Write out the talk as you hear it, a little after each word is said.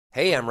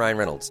Hey, I'm Ryan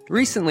Reynolds.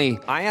 Recently,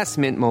 I asked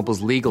Mint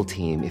Mobile's legal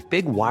team if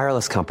big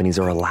wireless companies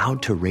are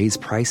allowed to raise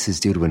prices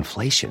due to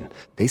inflation.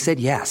 They said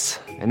yes.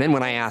 And then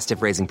when I asked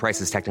if raising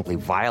prices technically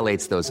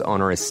violates those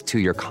onerous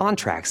two-year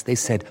contracts, they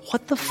said,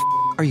 "What the f***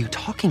 are you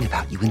talking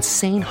about, you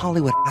insane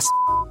Hollywood ass?"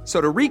 So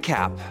to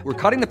recap, we're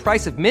cutting the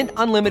price of Mint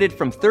Unlimited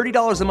from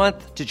 $30 a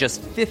month to just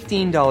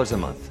 $15 a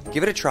month.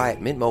 Give it a try at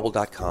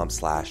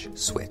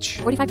mintmobile.com/switch.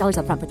 $45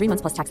 up front for 3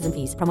 months plus taxes and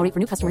fees. Promo rate for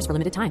new customers for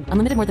limited time.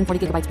 Unlimited more than 40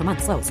 gigabytes per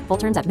month. Slows full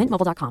terms at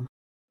mintmobile.com.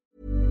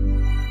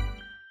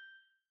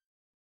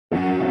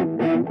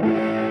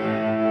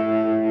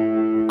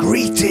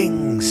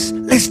 Greetings,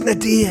 listener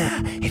dear.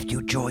 If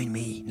you join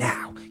me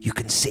now, you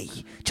can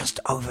see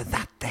just over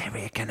that there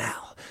ear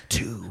canal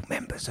 2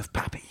 members of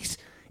Puppies.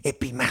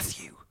 It be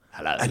Matthew.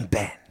 Hello. And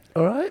Ben.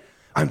 All right.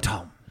 I'm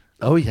Tom.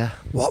 Oh, yeah.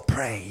 What,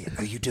 pray,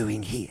 are you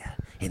doing here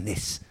in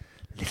this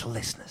little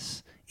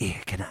listener's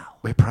ear canal?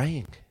 We're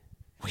praying.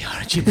 We are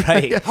actually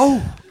praying.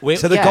 To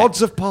the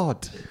gods of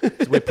pod.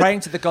 We're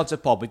praying to the gods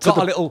of pod. We've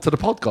got To the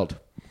pod god.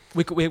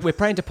 We're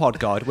praying to Pod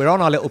God. We're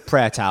on our little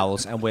prayer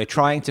towels and we're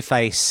trying to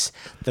face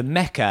the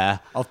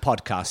mecca of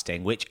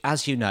podcasting, which,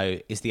 as you know,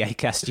 is the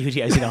Acast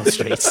Studios in Old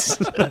Street.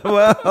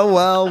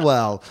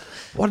 Well.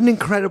 What an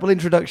incredible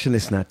introduction,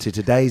 listener, to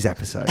today's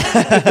episode.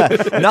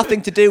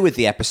 Nothing to do with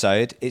the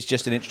episode. It's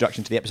just an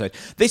introduction to the episode.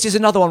 This is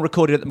another one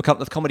recorded at the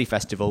McCumpton Comedy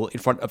Festival in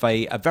front of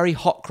a very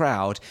hot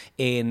crowd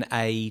in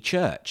a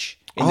church.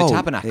 In the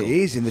tabernacle. It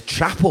is, in the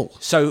chapel.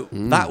 So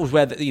that was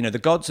where the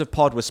gods of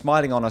pod were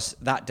smiling on us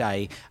that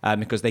day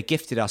because they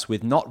gifted us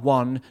with not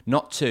 1,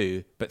 not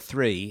 2, but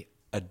 3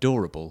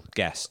 adorable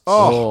guests.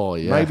 Oh,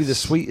 yes. Maybe the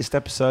sweetest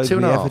episode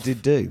we ever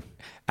did do.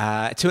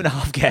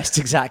 2.5 guests,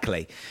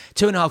 exactly.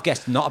 2.5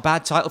 guests. Not a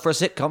bad title for a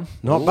sitcom.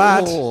 Not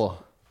bad.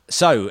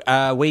 So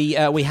we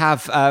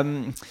have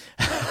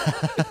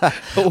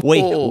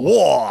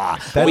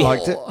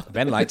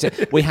Ben liked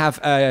it. We have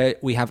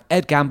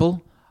Ed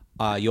Gamble.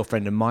 Your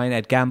friend of mine,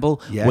 Ed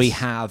Gamble. Yes. We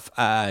have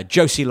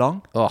Josie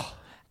Long.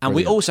 And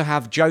we brilliant. also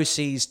have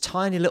Josie's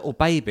tiny little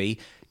baby,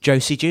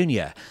 Josie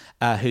Jr.,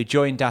 who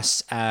joined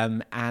us.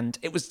 And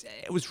it was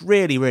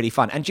really, really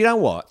fun. And do you know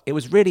what? It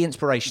was really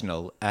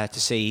inspirational to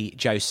see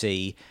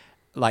Josie,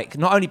 like,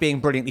 not only being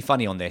brilliantly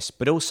funny on this,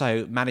 but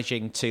also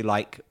managing to,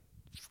 like,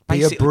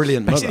 Be a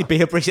brilliant mother.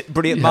 be a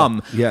brilliant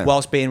mum yeah.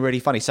 whilst being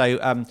really funny. So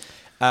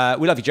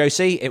we love you,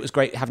 Josie. It was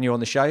great having you on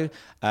the show.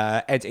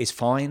 Ed is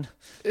fine.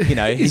 You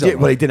know, He didn't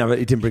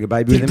bring a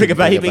baby. Didn't bring a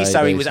baby,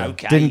 so he was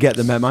okay. Didn't get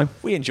the memo.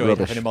 We enjoyed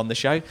Rubbish. having him on the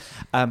show,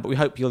 but we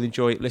hope you'll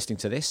enjoy listening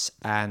to this,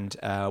 and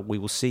we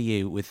will see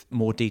you with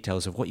more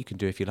details of what you can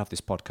do if you love this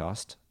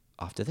podcast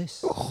after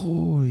this.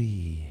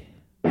 Oi.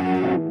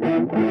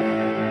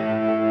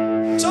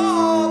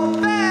 Tom!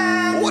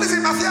 Ben! What is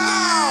it, Matthew?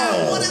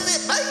 What is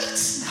it,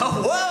 mate? Oh,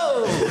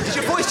 whoa! Did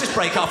your voice just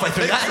break halfway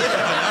through that?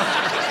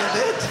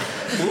 It did.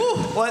 Ooh.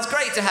 Well, it's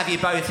great to have you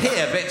both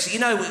here, but, you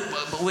know,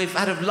 we've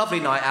had a lovely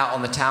night out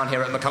on the town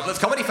here at McCumpton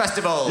Comedy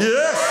Festival.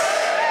 Yes!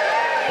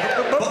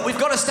 But we've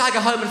got to stagger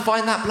home and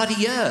find that bloody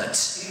yurt.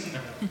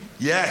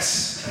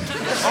 Yes.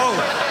 Oh,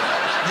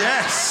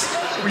 yes,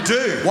 we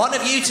do. One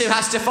of you two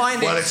has to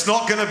find it. Well, it's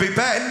not going to be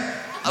Ben.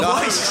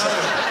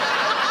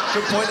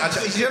 Good point,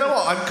 actually. You know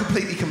what? I'm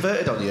completely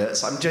converted on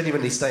yurts. I'm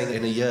genuinely staying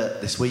in a yurt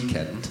this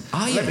weekend.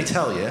 Are you? Let me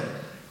tell you,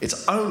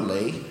 it's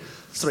only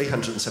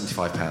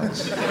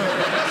 £375.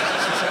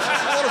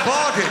 What a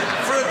bargain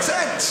for a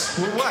tent.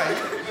 Well, wait.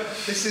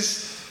 This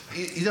is...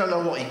 You don't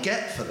know what you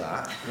get for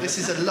that. This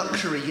is a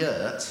luxury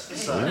yurt.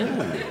 So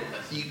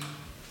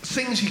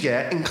things you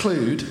get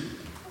include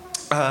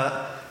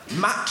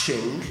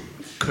matching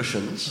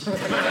cushions.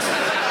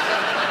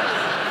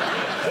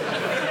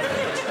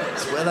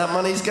 That's where that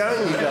money's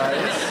going, you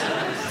guys.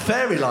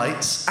 Fairy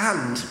lights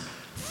and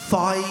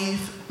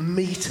 5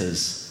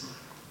 metres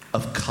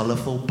of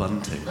colourful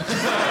bunting.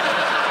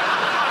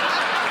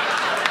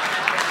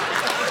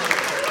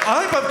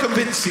 I hope I've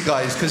convinced you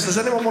guys, because does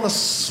anyone want to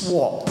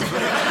swap?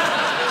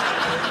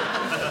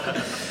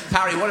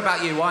 Parry, what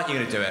about you? Why aren't you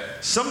going to do it?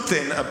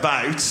 Something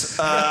about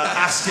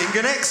asking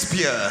an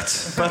expert,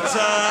 but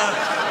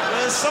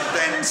there's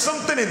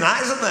something in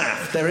that, isn't there?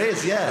 There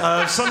is,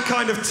 yeah. Some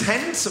kind of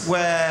tent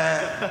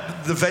where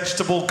the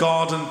vegetable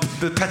garden,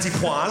 the petit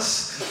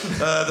pois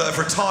that have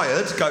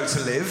retired go to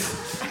live.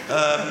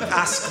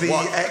 Ask the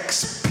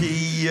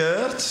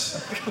expert.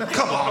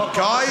 Come on,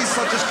 guys,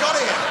 I just got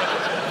here.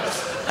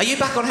 Are you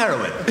back on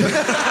heroin?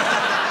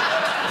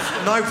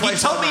 No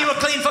place. You told me you were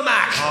clean for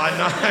Mac. I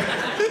know.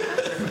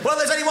 Well,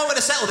 there's only one way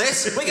to settle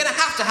this. We're going to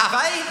have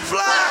a...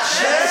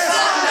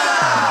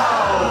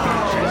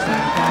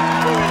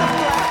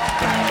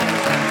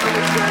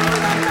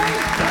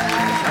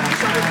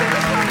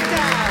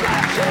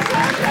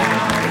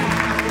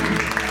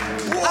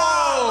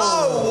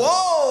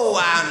 Whoa!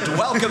 And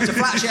welcome to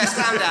Flatshare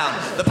Stand Down,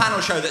 the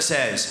panel show that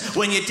says,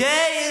 when your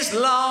day is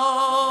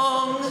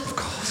long,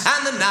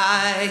 and the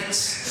night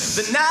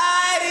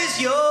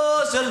is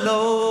yours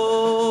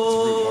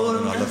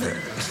alone. I love it.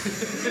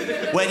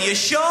 When you're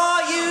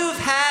sure you've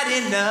had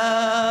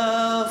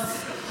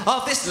enough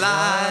of this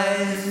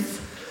life,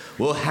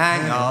 Well,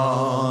 hang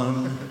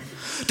on.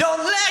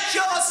 Don't let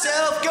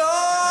yourself go.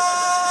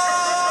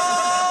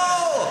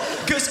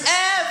 'Cause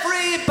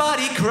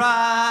everybody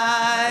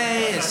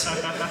cries.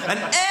 And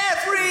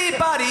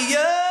everybody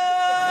yearns.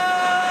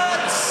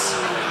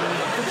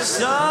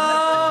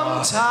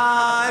 Sometimes.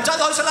 I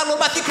also landlord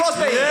Matthew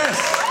Crosby. Yes.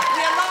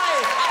 We're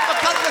live at the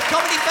Cudworth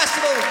Comedy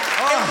Festival in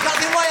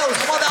Wales.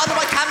 I'm under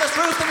my canvas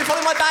roof. They'll be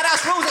following my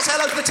badass rules. Let's say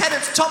hello to the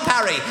tenants, Tom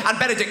Parry and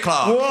Benedict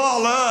Clark.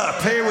 Wall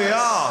up, here we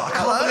are. I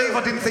can't believe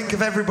I didn't think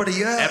of Everybody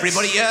Yurts.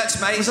 Everybody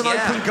Yurts, mate. It was an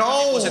open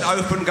goal. It was an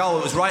open goal.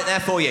 It was right there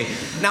for you.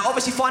 Now,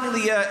 obviously, finding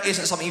the yurt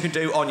isn't something you can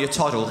do on your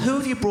toddle. Who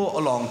have you brought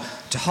along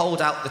to hold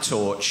out the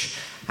torch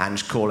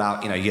and call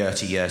out,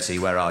 Yurty, Yurty,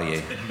 where are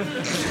you?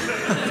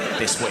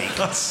 This week.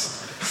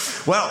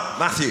 Well,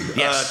 Matthew,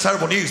 Yes.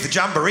 terrible news. The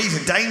Jamboree's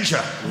in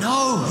danger.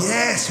 No.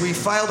 Yes, we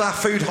failed our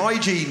food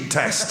hygiene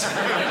test.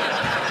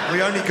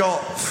 We only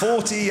got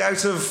 40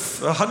 out of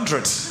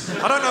 100.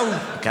 I don't know.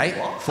 Okay,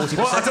 40%.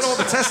 Well, I don't know what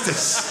the test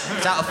is.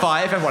 It's out of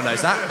 5, everyone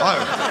knows that. Oh,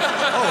 in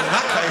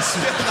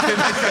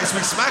that case,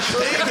 we smashed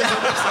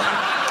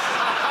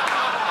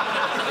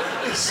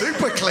it.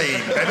 Super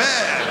clean, baby.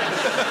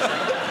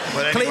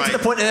 But anyway, Clean to the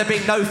point of there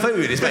being no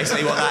food is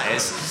basically what that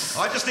is.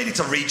 I just needed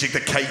to rejig the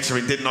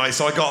catering, didn't I?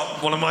 So I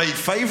got one of my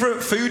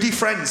favourite foodie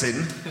friends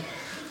in,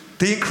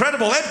 the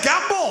incredible Ed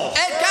Gamble.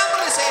 Ed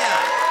Gamble is here.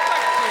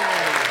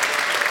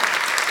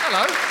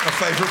 Hello. My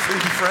favourite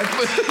foodie friend.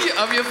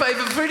 I'm your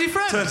favourite foodie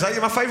friend. Turns out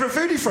you're my favourite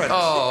foodie friend.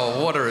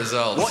 Oh, what a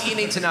result. What you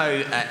need to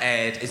know,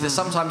 Ed, is that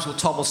sometimes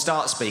Tom will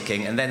start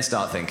speaking and then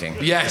start thinking.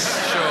 Yes,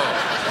 sure.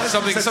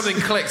 Something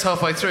clicked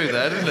halfway through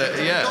there, didn't it?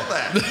 Yeah. Got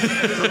there.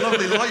 There's a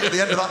lovely light at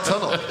the end of that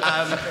tunnel.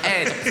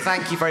 Ed,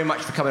 thank you very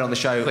much for coming on the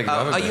show. Thank you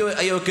for having me.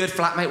 Are you a good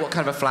flatmate? What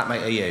kind of a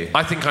flatmate are you?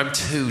 I think I'm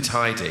too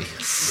tidy.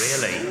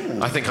 Really?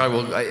 I think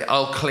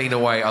I'll clean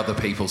away other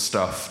people's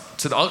stuff.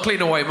 I'll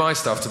clean away my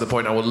stuff to the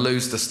point I will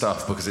lose the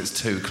stuff because it's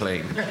too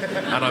clean.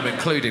 And I'm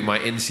including my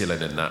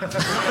insulin in that.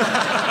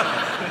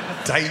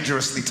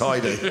 Dangerously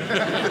tidy.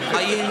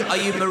 Are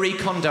you Marie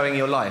Kondoing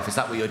your life? Is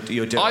that what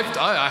you're doing?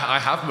 I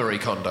have Marie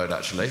Kondoed,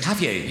 actually. Have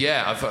you?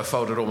 Yeah, I've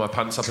folded all my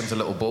pants up into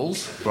little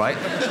balls. Right.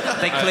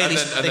 They clearly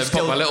and then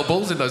put my little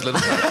balls in those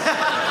little...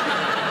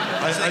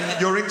 And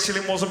your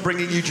insulin wasn't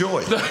bringing you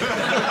joy.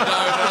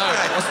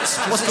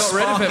 wasn't got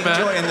rid of it, man.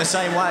 joy in the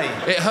same way.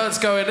 It hurts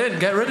going in.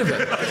 Get rid of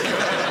it.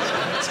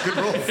 It's a good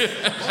rule.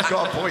 It's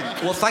got a point.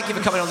 Well, thank you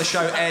for coming on the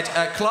show, Ed.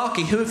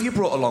 Clarky, who have you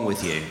brought along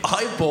with you?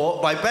 I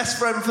bought my best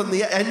friend from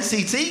the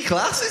NCT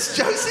class. It's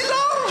Josie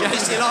Long.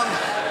 Josie Long.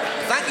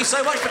 Thank you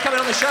so much for coming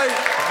on the show,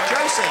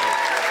 Josie.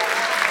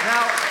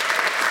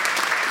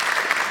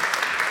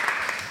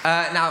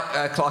 Now,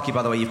 Clarky,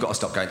 by the way, you've got to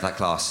stop going to that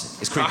class.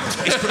 It's creeping.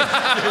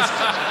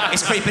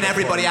 It's creeping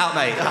everybody out,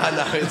 mate. I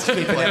know, it's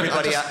creeping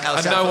everybody else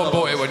out. And no one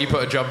bought it when you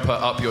put a jumper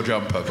up your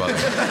jumper, by the way.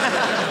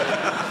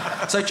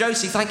 So,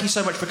 Josie, thank you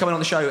so much for coming on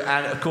the show.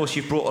 And, of course,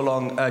 you've brought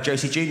along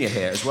Josie Jr.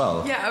 here as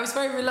well. Yeah, I was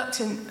very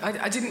reluctant.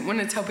 I didn't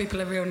want to tell people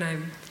her real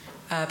name.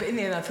 But in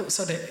the end, I thought,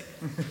 sod it.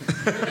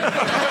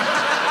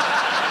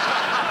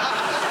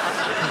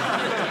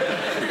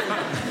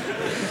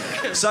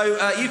 So,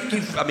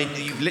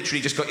 you've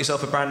literally just got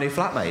yourself a brand new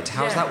flatmate.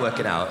 How's that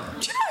working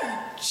out? Do you know,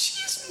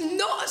 she's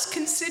not as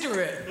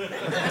considerate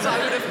as I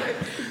would have.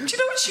 Do you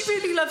know what she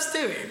really loves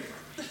doing?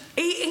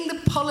 Eating the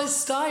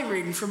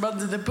polystyrene from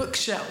under the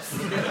bookshelf.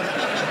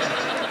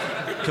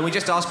 Can we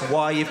just ask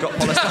why you've got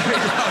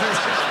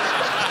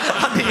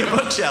polystyrene under your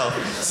bookshelf?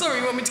 Sorry,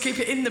 you want me to keep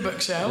it in the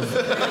bookshelf?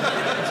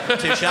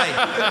 Touche, mate.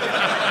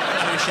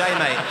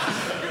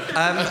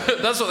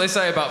 That's what they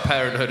say about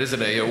parenthood,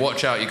 isn't it?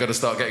 Watch out, you've got to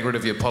start getting rid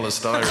of your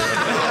polystyrene.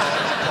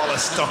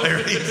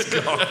 Polystyrene's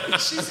gone.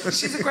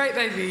 She's a great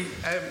baby.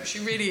 She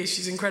really is.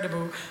 She's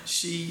incredible.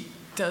 She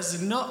does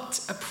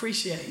not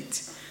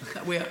appreciate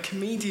that we are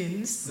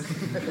comedians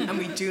and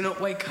we do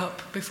not wake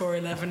up before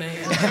 11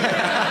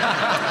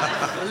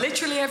 a.m.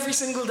 Literally every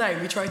single day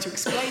we try to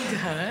explain to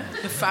her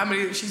the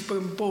family that she's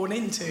been born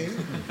into,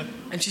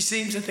 and she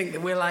seems to think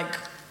that we're like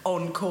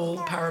on-call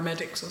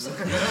paramedics or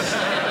something.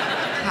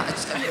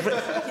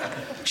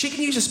 She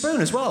can use a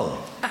spoon as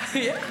well.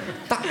 Yeah.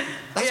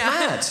 That's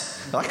mad.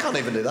 I can't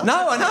even do that.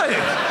 No, I know.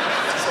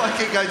 That's why I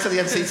keep going to the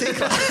NCT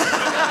class.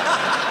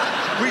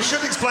 We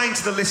should explain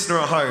to the listener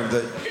at home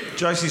that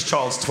Josie's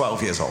child's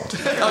 12 years old.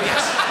 Oh,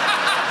 yes.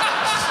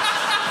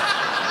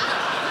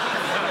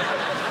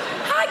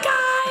 Hi,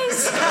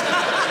 guys.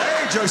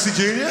 Hey, Josie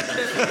Jr.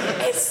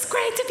 It's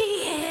great to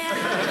be here.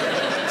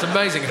 It's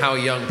amazing how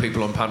young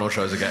people on panel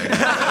shows are getting.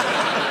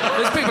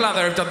 There's people out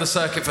there who've done the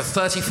circuit for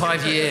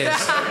 35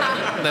 years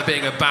and they're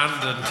being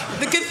abandoned.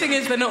 The good thing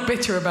is they're not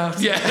bitter about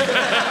it. Yeah.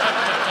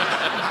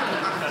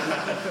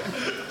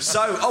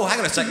 So, hang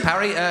on a sec,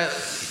 Parry.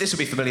 This will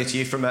be familiar to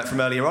you from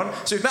earlier on.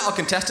 So we've met our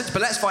contestants,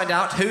 but let's find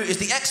out who is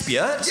the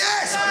expert.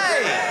 Yes!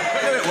 Hey!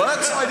 Here it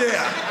works. Good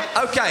idea.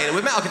 Okay,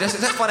 we've met our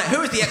contestants. Let's find out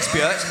who is the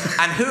expert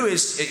and who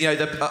is, the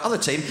other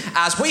team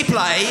as we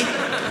play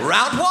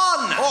round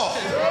one. Oh.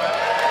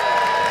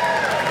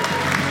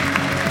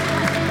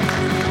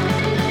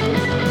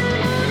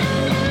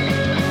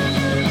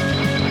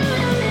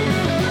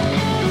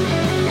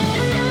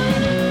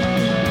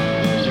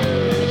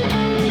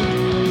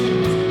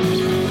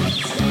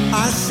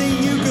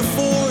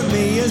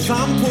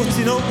 I'm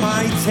putting up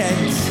my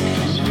tent.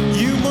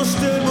 You must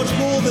earn much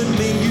more than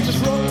me. You just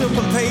rocked up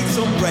and paid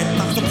some rent.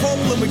 That's the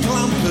problem with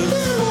clampers.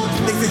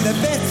 They think they're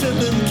better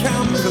than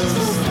campers.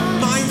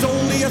 Mine's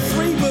only a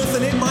 3-berth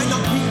and it might not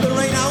keep the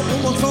rain out,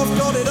 but once I've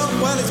got it up,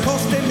 well, it's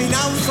costing me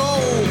now. So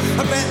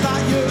I bet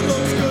that yurt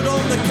looks good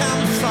on the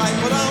campsite,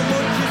 but how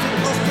much is it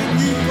costing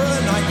you per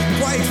night?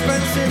 Quite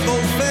expensive,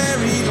 those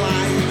fairy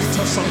lights.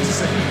 Tough song to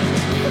sing.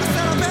 I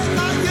said I bet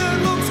that yurt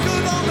looks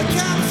good on the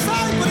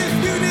campsite, but if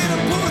you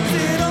didn't put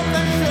it up,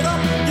 then shut up.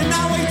 You're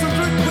now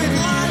 800 quid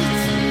light.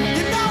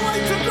 You're now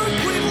 800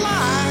 quid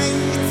light.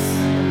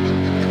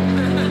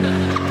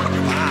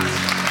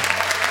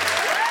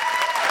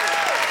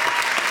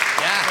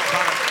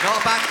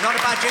 Not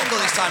a bad jingle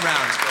this time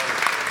round.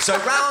 So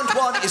round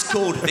 1 is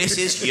called This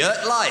Is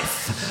Yurt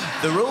Life.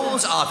 The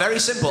rules are very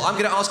simple. I'm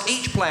going to ask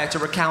each player to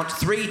recount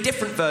 3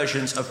 different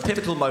versions of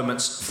pivotal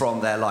moments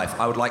from their life.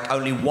 I would like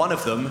only one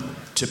of them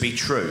to be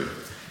true.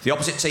 The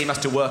opposite team has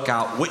to work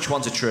out which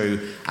ones are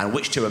true and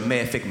which 2 are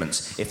mere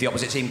figments. If the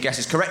opposite team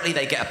guesses correctly,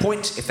 they get a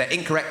point. If they're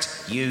incorrect,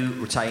 you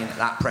retain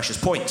that precious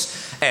point.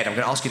 Ed, I'm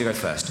going to ask you to go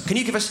first. Can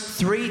you give us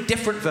 3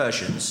 different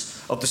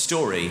versions of the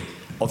story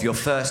of your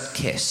first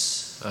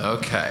kiss?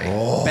 Okay.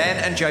 Oh. Ben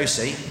and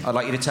Josie, I'd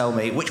like you to tell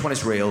me which one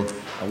is real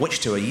and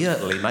which 2 are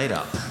yurtly made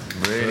up.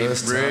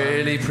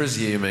 Really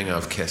presuming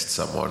I've kissed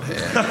someone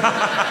here.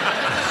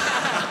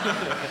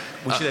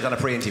 We should have done a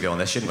pre-interview on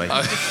this, shouldn't we?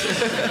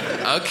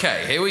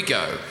 Okay, here we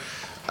go.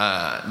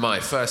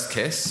 My first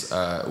kiss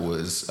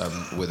was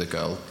with a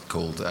girl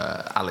called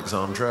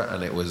Alexandra,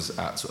 and it was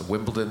at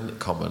Wimbledon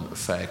Common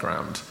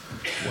Fairground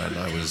when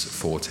I was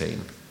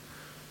 14.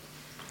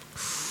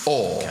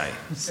 Or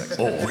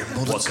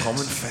Wimbledon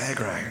Common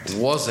Fairground.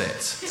 Was it?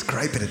 It's a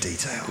great bit of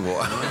detail.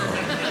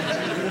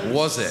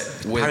 Was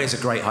it? Harry's a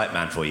great hype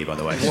man for you, by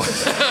the way.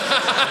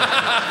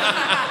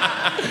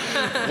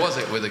 Was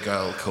it with a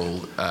girl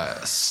called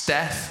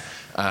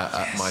Steph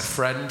at my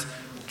friend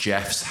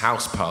Jeff's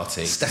house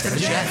party? Steph and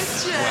Jeff.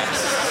 Steph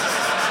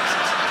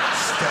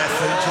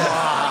and Jeff.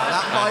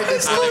 That might be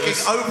talking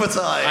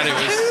overtime. And it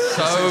was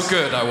so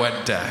good I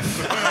went deaf.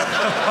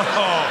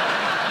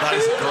 That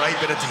is a great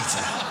bit of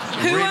detail.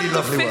 Who Really under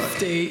lovely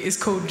 50 work. is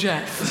called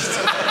Jeff?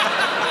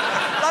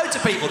 Loads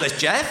of people, there's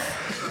Jeff.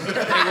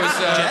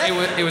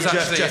 It was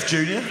actually Jeff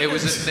Jr.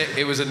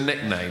 It was a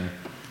nickname.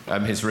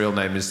 His real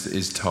name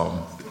is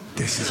Tom.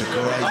 This is a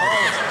great...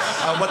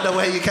 I wonder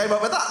where you came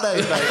up with that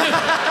name, mate.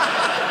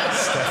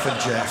 Steph and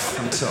Jeff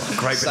and Tom.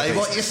 Great bit Say of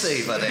what you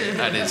see, buddy.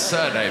 And his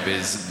surname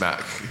is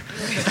Mac.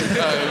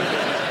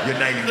 You're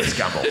nailing this,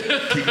 Gamble.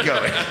 Keep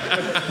going.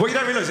 Well, you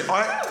don't realise it.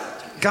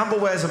 Gamble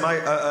wears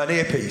an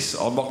earpiece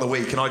on Mock the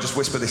Week, and I just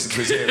whisper this into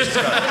his ear and just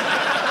go,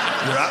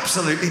 "You're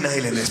absolutely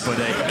nailing this,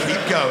 buddy.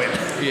 Keep going."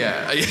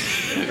 Yeah.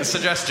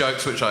 Suggest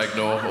jokes which I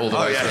ignore all the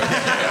way through.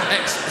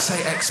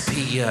 Say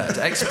XP Yurt.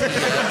 XP Yurt.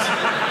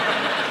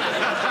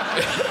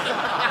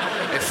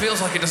 It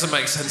feels like it doesn't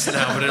make sense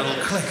now, but it'll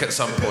click at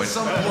some point. At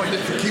some point,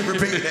 if you keep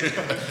repeating it.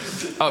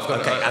 I've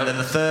got Okay, and then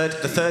the third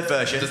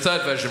version. The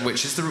third version,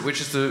 which is the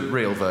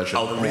real version.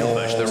 Oh, the real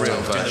version. The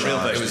real version. real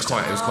version. It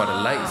was quite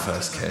a late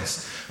first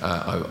kiss.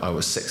 I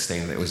was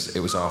 16. It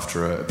was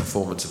after a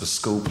performance of a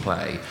school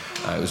play.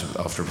 It was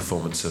after a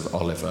performance of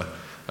Oliver,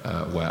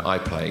 where I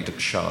played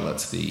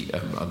Charlotte, the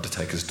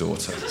Undertaker's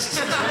daughter.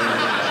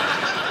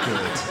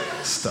 Good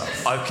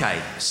stuff.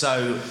 Okay,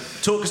 so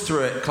talk us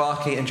through it,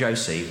 Clarky and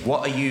Josie.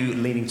 What are you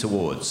leaning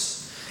towards?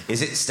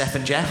 Is it Steph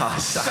and Jeff?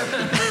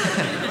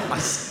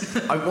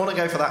 I want to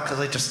go for that because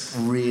I just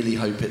really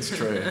hope it's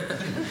true.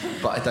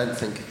 But I don't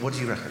think... What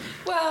do you reckon?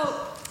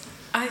 Well,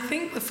 I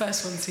think the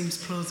first one seems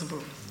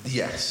plausible.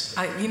 Yes.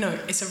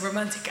 It's a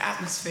romantic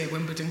atmosphere,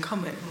 Wimbledon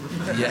Common.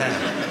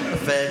 Yeah. A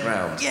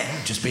fairground. Yeah.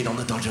 Just been on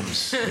the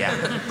Dodgems. Yeah.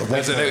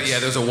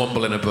 There was a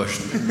womble in a bush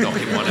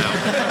knocking one out.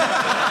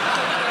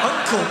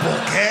 Uncle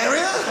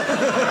Bulgaria?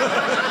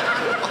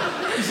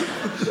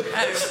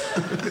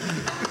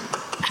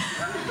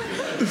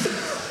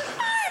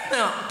 I'm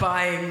not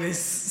buying this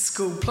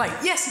school play.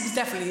 Yes, he was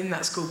definitely in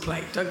that school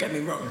play, don't get me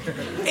wrong.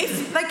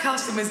 If they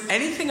cast him as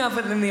anything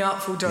other than the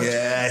Artful Dodger...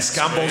 Yes,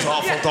 Gamble's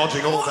artful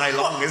dodging all day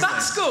long, isn't that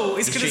it? school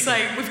is going to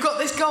say, we've got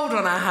this gold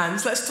on our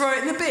hands, let's throw it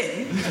in the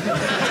bin. They're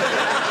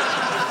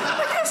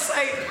going to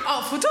say,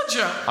 Artful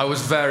Dodger. I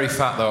was very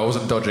fat, though. I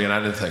wasn't dodging at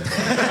anything.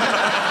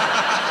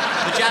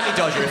 The jammy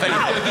dodger, if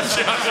anything.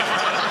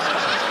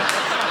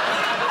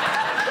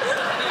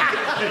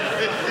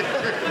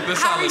 The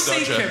Harry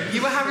salad dodger. Seacombe.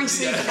 You were Harry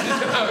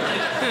Seacombe.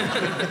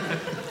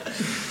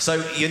 So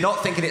you're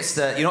not thinking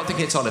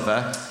it's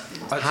Oliver.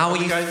 How are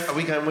you going? Are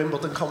we going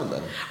Wimbledon Common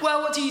then?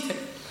 Well, what do you think?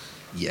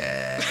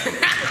 Yeah.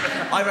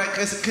 I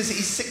reckon because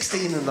he's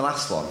 16 in the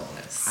last one.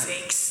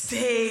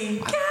 16.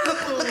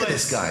 Look at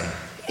this guy.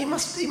 He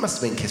must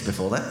have been kissed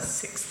before then.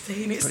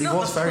 16. It's But he not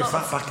was the very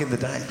plot fat back in the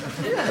day.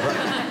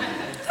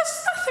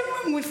 There's nothing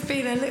wrong with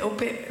being a little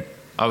bit.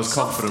 I was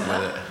confident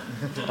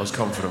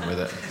with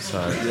it. So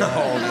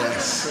Oh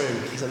yes. True.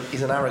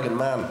 He's an arrogant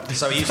man.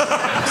 So you.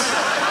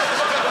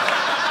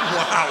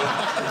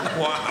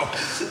 Wow.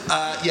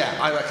 Yeah,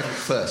 I reckon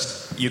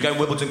first. You go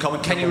Wimbledon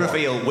Common. Can you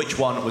reveal which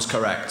one was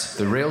correct?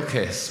 The real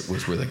kiss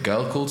was with a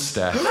girl called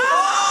Steph.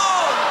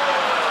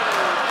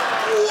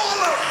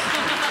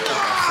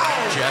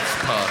 Jeff's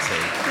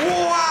party.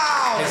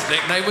 Wow! His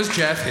nickname was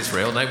Jeff, his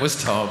real name was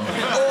Tom.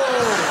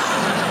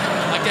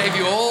 I gave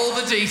you all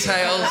the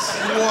details.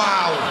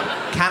 Wow!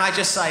 Can I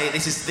just say,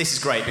 this is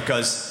great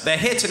because they're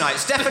here tonight.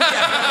 Steph and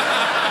Jeff.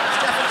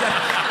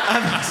 Steph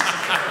and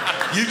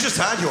Jeff. You just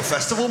had your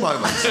festival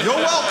moment. You're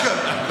welcome,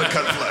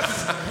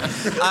 McCunliffe.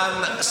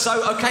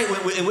 Okay,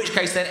 in which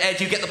case then,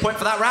 Ed, you get the point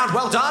for that round.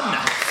 Well done.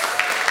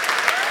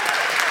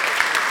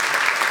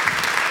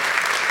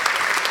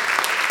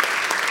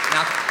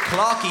 Now,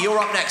 Clarky, you're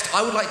up next.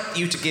 I would like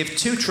you to give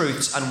 2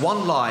 truths and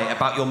 1 lie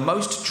about your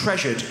most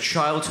treasured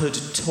childhood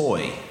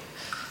toy.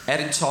 Ed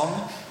and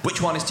Tom,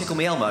 which one is Tickle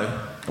Me Elmo,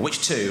 and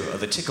which 2 are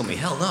the Tickle Me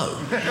Hell No?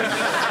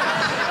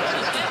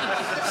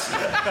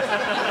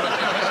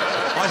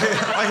 I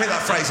hear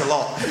that phrase a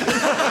lot.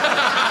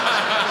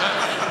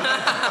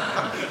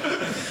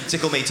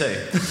 Tickle me too.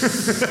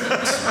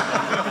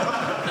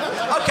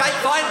 Okay,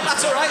 fine,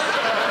 that's all right.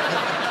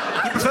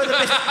 You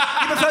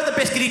prefer the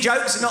biscuity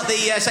jokes and not the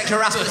sexual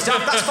harassment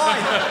stuff, that's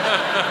fine.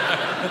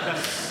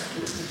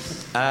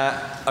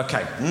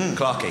 Okay,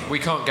 Clarky. We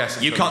can't guess.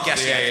 You can't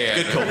guess yet. Yeah.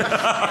 Good call.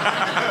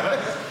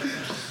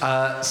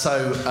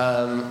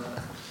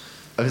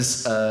 It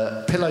was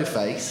Pillow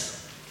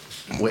Face,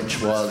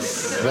 which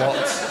was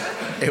what?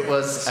 It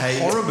was a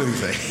horror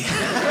movie.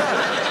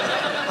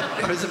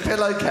 It was a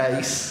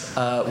pillowcase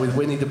with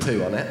Winnie the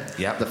Pooh on it.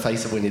 Yeah. The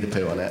face of Winnie the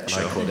Pooh on it.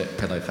 Sure. And I called it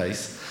Pillow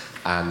Face.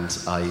 And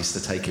I used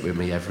to take it with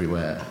me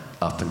everywhere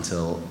up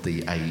until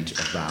the age of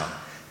about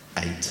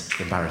 8,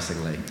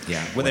 embarrassingly.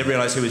 Yeah. When they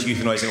realised who was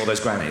euthanising all those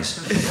grannies.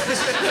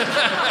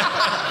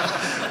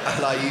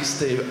 And I used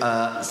to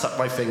suck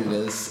my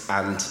fingers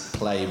and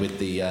play with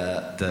the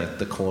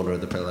corner of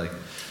the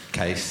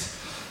pillowcase.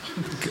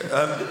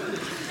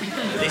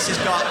 This has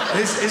got...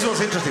 Here's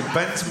what's interesting.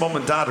 Ben's mum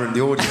and dad are in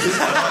the audience.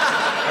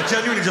 I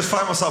genuinely just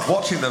found myself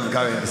watching them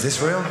going, is this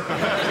real?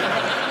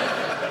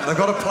 They've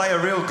got to play a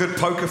real good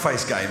poker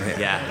face game here.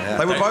 Yeah.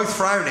 They were both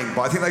frowning,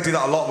 but I think they do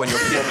that a lot when you're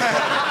performing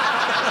comedy.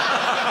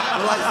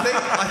 Well,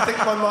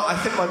 I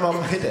think my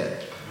mum hid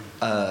it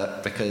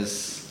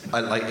because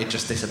it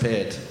just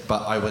disappeared.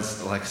 But I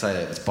was, like I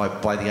say, it was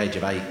by the age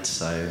of 8,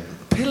 so...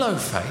 Pillow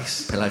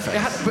Face? Pillow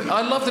Face. But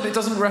I love that it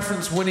doesn't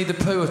reference Winnie the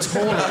Pooh at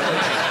all.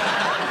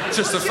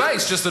 Just a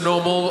face, just a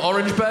normal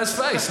orange bear's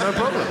face, no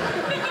problem.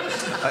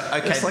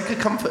 Okay. It's like a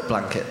comfort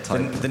blanket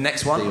type. The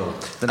next one? Deal.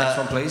 The next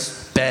one,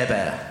 please.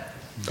 Bear.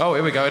 Oh,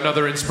 here we go,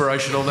 another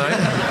inspirational name.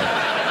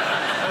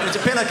 It's a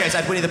pillowcase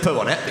that had Winnie the Pooh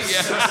on it.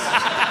 Yeah.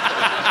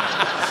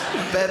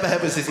 Bear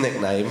was his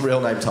nickname,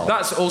 real name Tom.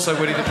 That's also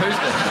Winnie the Pooh's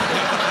name.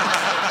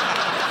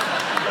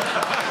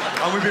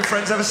 And we've been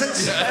friends ever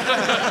since.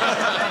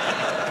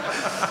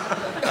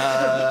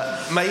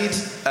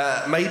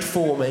 Made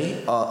for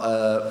me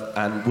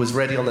and was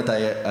ready on the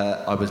day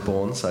I was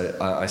born, so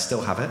I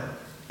still have it.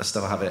 I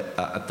still have it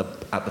at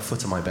the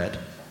foot of my bed.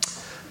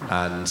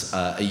 And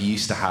I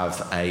used to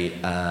have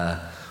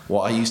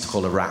what I used to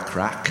call a rack,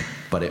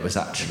 but it was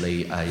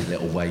actually a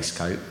little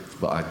waistcoat,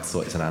 but I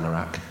thought it's an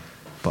anorak,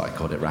 but I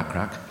called it rack.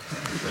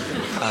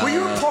 Were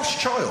you a posh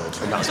child?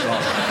 And that's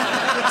gone.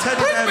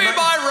 Bring me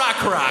my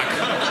rack.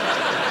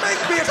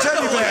 Make me a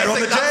teddy bear on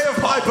the day of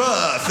my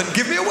birth and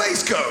give me a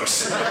waistcoat.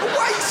 A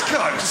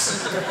waistcoat?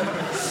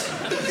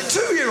 A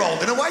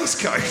 2-year-old in a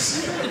waistcoat?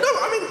 No,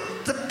 I mean,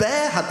 the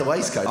bear had the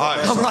waistcoat. Oh,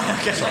 right,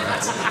 okay.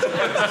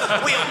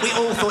 we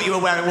all thought you were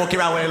walking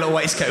around wearing a little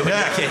waistcoat when you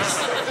were kids.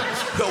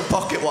 Little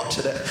pocket watch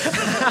in it.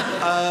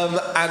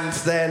 And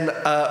then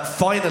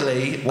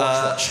finally,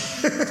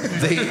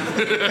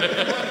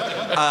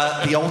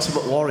 the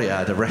Ultimate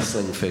Warrior, the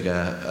wrestling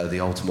figure, the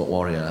Ultimate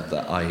Warrior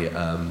that I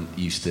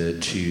used to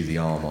chew the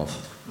arm of.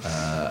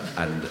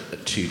 And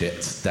chewed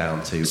it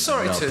down to...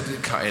 Sorry to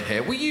cut in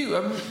here. Were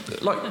you,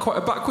 quite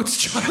a backwards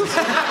child?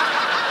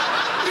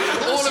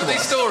 All of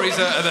these stories,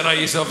 and then I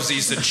used to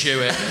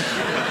chew it.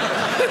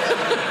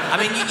 I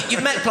mean,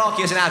 you've met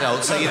Clarky as an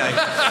adult, so, you know...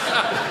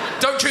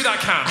 Don't chew that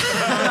can!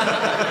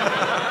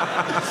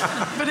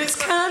 But it's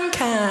can.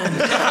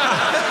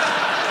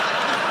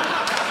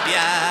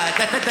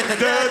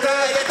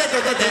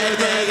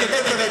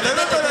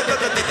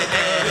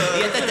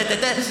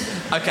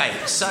 Okay,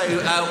 so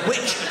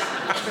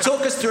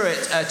talk us through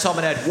it, Tom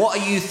and Ed. What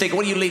are you thinking?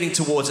 What are you leaning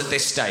towards at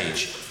this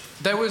stage?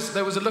 There was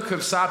a look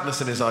of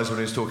sadness in his eyes when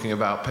he was talking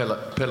about pillow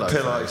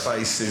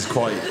face is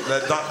quite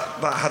that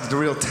had a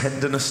real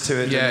tenderness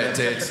to it. Yeah, it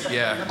did.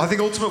 Yeah. I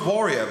think Ultimate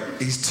Warrior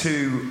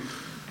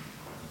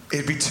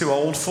it'd be too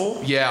old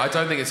for. Yeah, I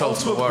don't think it's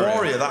Ultimate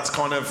Warrior. That's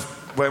kind of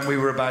when we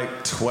were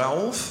about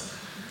 12.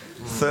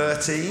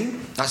 13.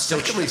 That's still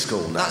secondary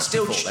school. That's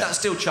still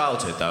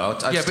childhood, though.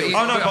 But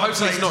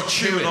hopefully he's not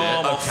chewing an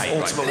arm off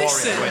Ultimate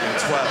Warrior when you're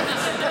 12.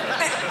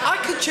 I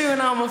could chew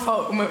an arm off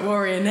Ultimate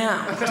Warrior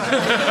now.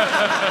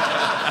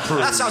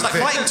 That sounds like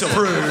fighting talk.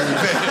 Prove it.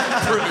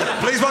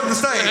 Please welcome to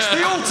the stage,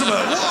 the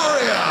Ultimate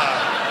Warrior.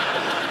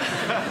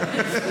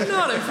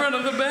 Not in front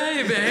of the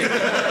baby.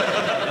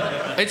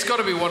 It's got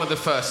to be one of the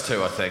first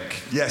two, I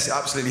think. Yes, it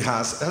absolutely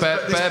has.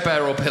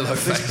 Bear or pillow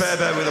face. This Bear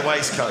Bear with a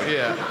waistcoat.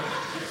 Yeah.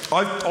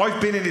 I've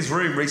been in his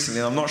room recently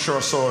and I'm not sure I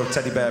saw a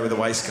teddy bear with a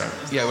waistcoat.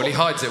 Yeah, well, he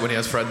hides it when he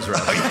has friends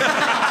around.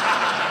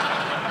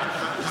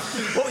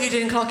 What were you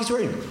doing in Clarky's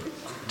room?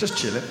 Just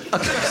chilling.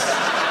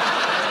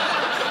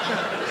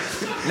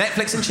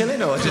 Netflix and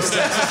chilling, or just...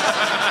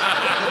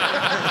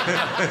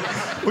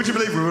 Would you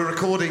believe we were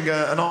recording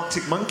an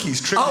Arctic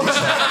Monkeys tribute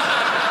song?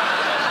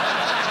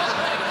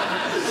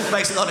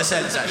 Makes a lot of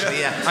sense, actually,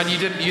 yeah. And you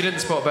didn't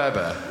spot Bear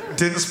Bear?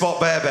 Didn't spot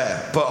Bear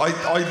Bear, but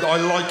I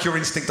like your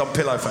instinct on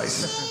pillow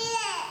face.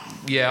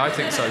 Yeah, I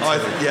think so too.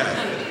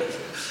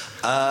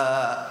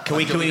 Can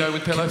we go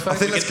with pillow face? I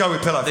think let's go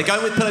with pillow face. They're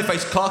going with pillow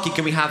face. Clarky,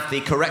 can we have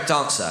the correct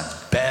answer?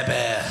 Bear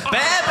Bear.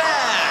 Bear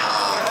Bear!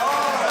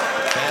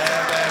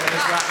 Bear Bear with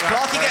his rat.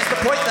 Clarky gets the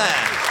point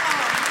there.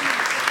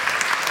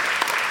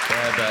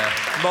 Bear Bear.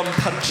 Mum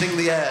punching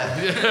the air.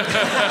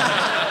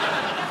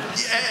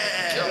 Yeah!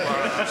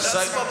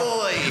 That's my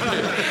boy.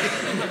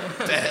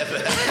 Bear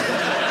Bear.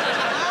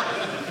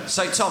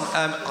 So, Tom,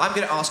 I'm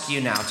going to ask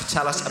you now to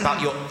tell us about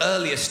your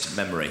earliest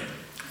memory.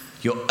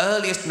 Your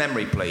earliest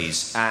memory,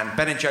 please. And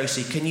Ben and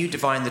Josie, can you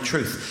divine the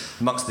truth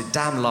amongst the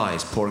damn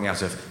lies pouring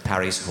out of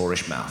Parry's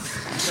whorish mouth?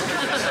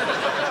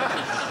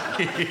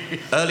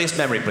 Earliest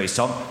memory, please,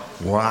 Tom.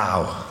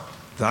 Wow,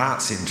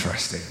 that's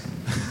interesting.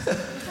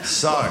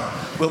 So,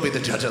 We'll be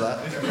the judge of that.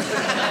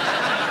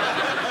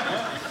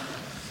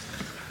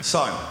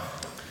 So,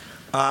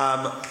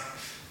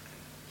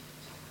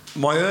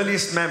 my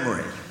earliest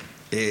memory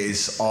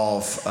is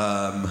of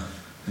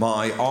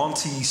my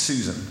auntie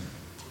Susan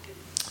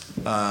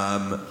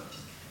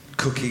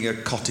cooking a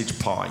cottage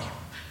pie.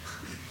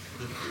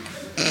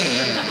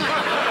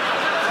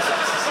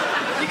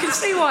 You can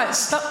see why it's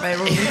stuck there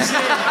all these years.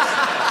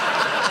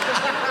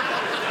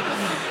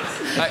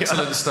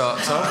 Excellent start,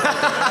 Tom.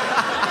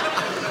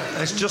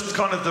 It's just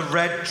kind of the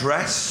red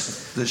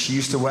dress that she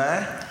used to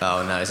wear.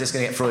 Oh, no. Is this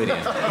going to get Freudian?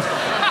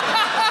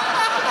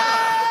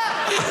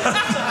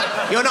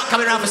 You're not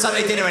coming around for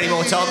Sunday dinner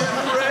anymore, Tom.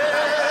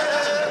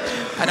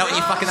 I don't want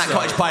you fucking that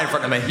cottage pie in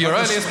front of me. Your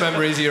earliest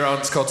memory is your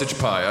aunt's cottage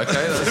pie,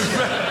 okay?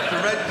 The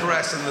red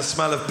dress and the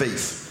smell of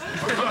beef.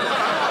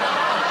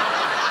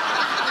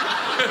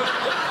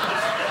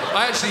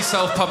 I actually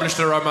self-published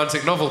a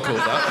romantic novel called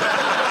that.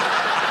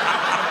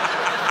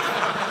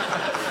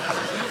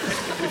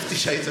 50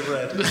 Shades of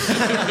Red.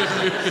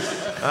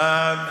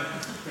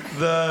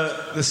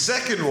 The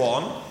second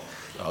one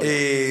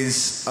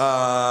is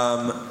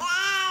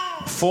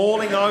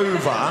falling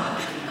over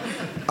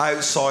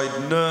outside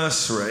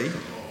nursery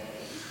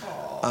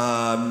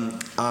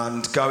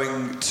and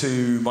going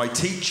to my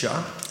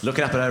teacher.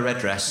 Looking up at her red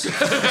dress. The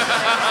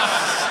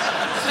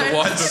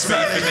one that's beef.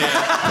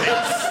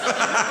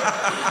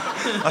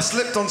 I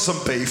slipped on some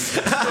beef.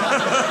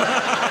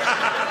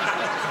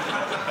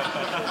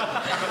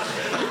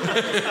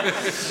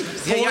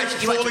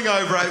 Falling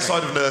over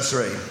outside of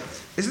nursery.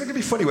 Isn't it going to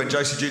be funny when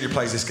Josie Jr.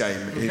 plays this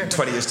game in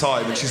 20 years'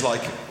 time and she's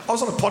like, I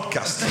was on a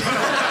podcast.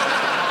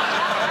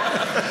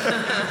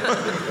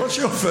 What's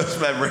your first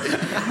memory?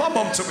 My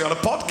mum took me on a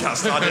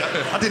podcast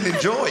I didn't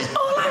enjoy.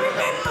 All I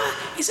remember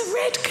is a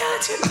red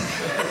curtain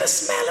and the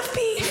smell of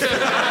beef.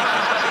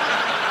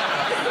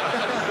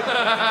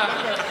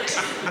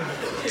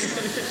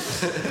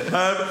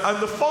 And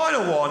the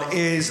final one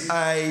is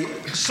a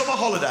summer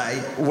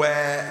holiday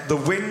where the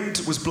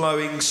wind was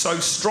blowing so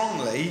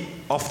strongly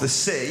off the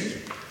sea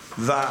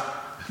that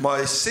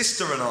my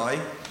sister and I,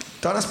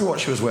 don't ask me what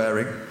she was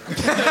wearing,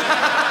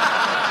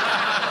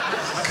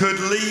 could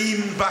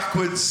lean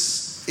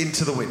backwards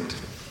into the wind.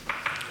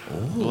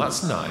 Well,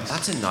 that's nice.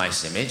 That's a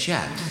nice image,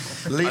 yeah.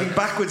 Leaning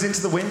backwards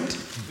into the wind,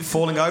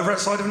 falling over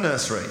outside of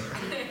nursery,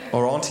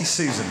 or Auntie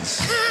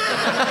Susan's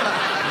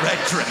red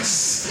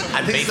dress.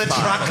 And These are the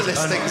track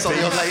listings on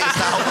your latest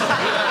album.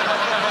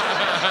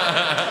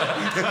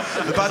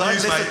 The bad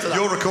news, mate,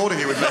 you're recording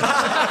it with me.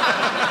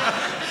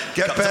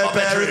 Get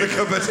Bear in the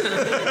cupboard.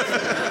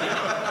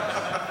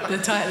 The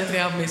title of the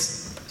album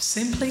is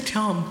Simply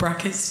Tom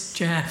brackets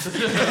Jeff.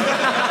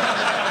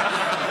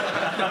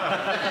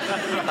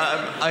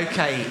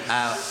 Okay,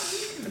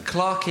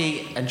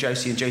 Clarky and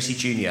Josie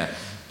Jr.,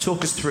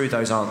 talk us through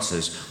those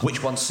answers.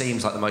 Which one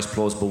seems like the most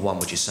plausible one,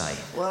 would you say?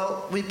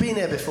 Well, we've been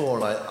here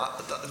before, and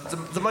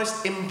the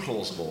most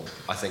implausible,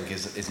 I think,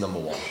 is number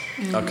one.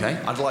 Okay.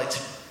 I'd like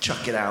to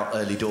chuck it out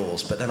early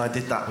doors, but then I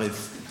did that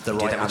with the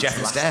right answer Jeff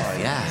and last Steph, time.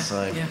 yeah.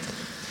 So, Yeah.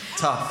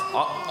 tough.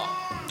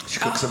 She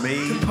cooks a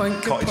mean good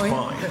point. cottage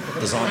pie,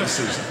 designer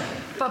Susan.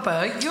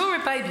 Bubba, you're a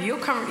baby. You're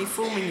currently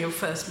forming your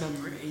first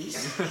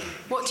memories.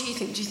 What do you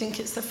think? Do you think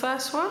it's the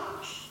first one?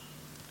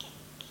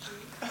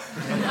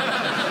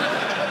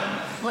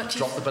 What do you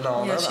Drop the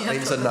banana, she that has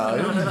means got a the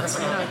no. banana, that's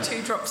a no.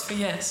 2 drops for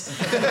yes.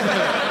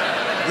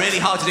 Really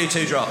hard to do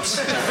 2 drops.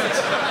 She's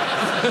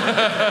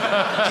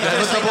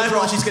Never double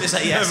drop. She's going to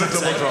say yes. Never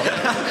double drop.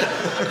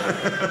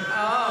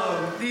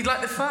 Oh, you'd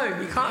like the phone.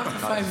 You can't have the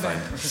phone,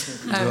 Ben.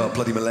 Oh,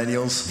 bloody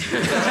millennials.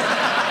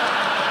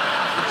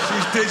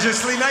 She's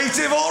digitally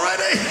native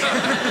already.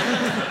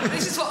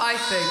 This is what I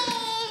think.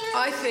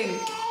 I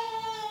think...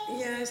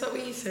 Yeah, is that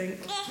what you think?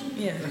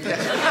 Yeah. I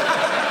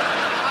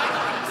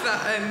think that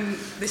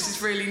this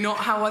is really not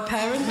how I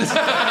parent.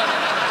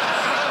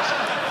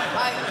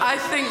 I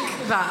think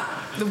that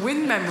the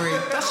wind memory,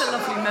 that's a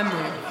lovely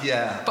memory.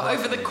 Yeah. But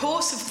over the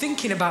course of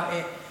thinking about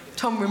it,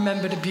 Tom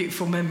remembered a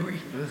beautiful memory.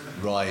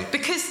 Right.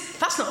 Because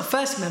that's not a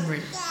first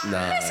memory.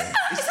 No.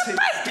 It's a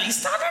baby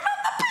standing on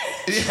the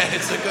beach. Yeah,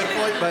 it's a good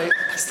point, mate.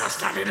 It's not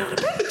standing on the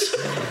beach.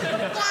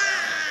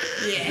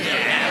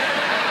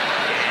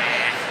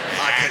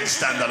 I can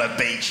stand on a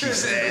beach, he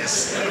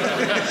says.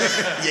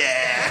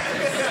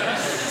 Yeah.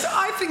 So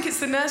I think it's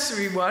the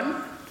nursery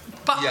one,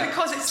 but Yeah.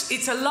 because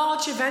it's a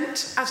large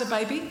event as a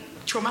baby,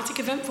 traumatic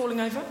event, falling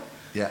over.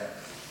 Yeah.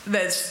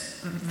 There's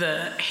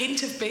the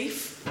hint of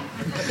beef.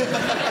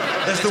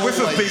 There's the whiff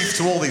of beef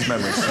to all these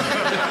memories.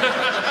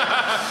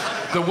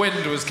 The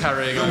wind was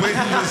carrying The on. wind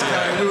was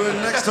going. We were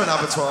next to an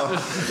abattoir.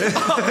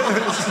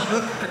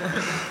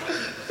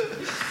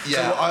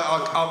 Yeah,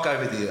 I'll go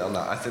with you on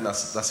that. I think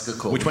that's a good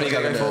call. Which one are you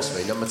going for?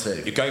 Nursery, number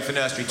 2. You're going for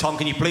nursery. Tom,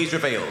 can you please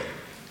reveal?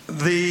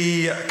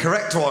 The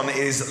correct one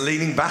is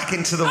leaning back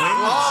into the wind. And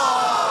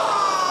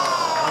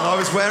I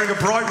was wearing a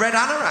bright red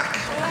anorak.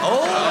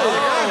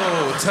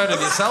 Oh, turning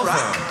yourself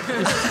on.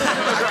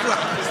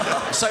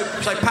 So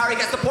Parry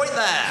gets the point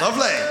there.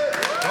 Lovely.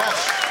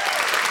 Gosh.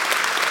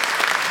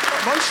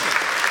 Emotional.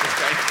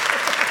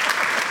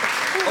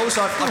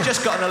 Also, I've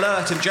just got an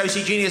alert, and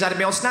Josie Junior's added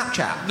me on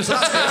Snapchat. So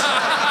that's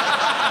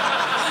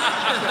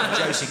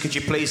good. Josie, could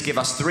you please give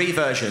us 3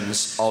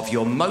 versions of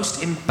your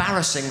most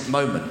embarrassing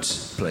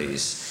moment,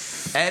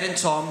 please? Ed and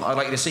Tom, I'd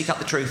like you to seek out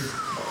the truth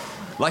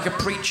like a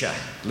preacher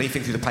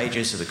leafing through the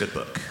pages of the good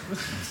book.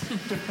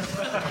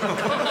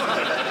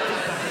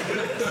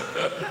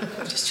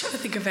 I'm just trying to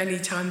think of any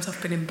times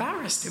I've been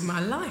embarrassed in my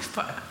life,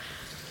 but...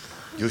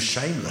 You're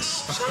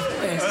shameless.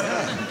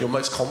 Your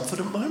most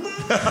confident moment?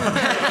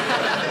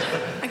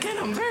 Again,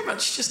 I'm very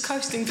much just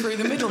coasting through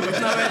the middle with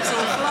no ebbs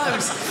or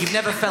flows. You've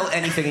never felt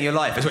anything in your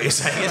life, is what you're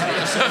saying, isn't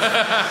it?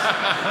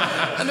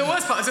 And the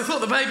worst part is I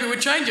thought the baby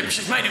would change it, but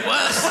she's made it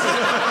worse.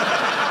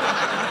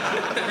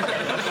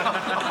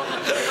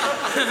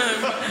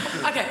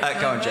 Okay.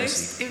 Go on, most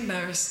Josie.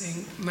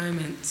 embarrassing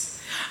moments.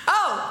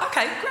 Oh,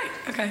 okay, great.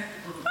 Okay.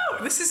 Oh,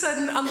 this is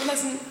an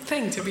unpleasant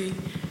thing to be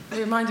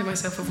reminding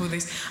myself of all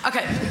these.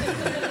 Okay.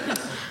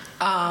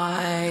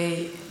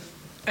 I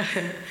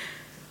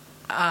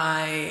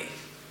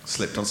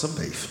Slipped on some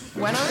beef.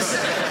 when I was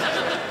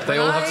They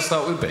all have to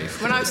start with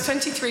beef. when I was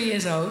 23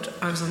 years old,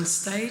 I was on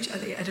stage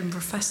at the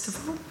Edinburgh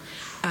Festival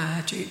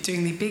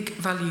doing the Big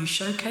Value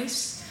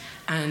Showcase,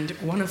 and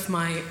one of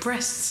my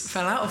breasts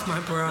fell out of my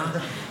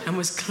bra and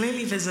was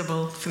clearly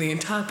visible for the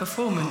entire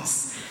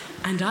performance,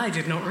 and I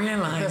did not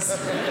realise.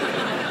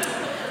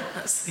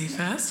 That's the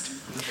first.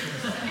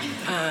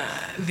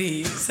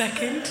 The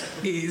second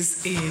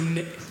is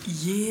in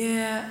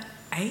year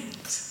 8.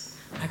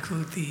 I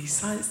called the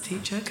science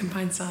teacher,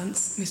 combined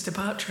science, Mr.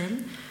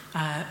 Bartram,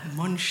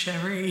 Mon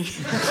Chéri.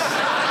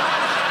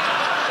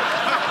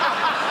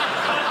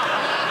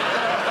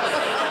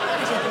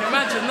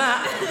 Imagine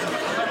that.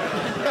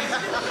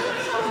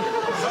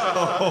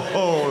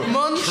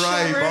 Mon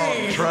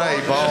Chéri.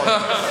 Trey Bond.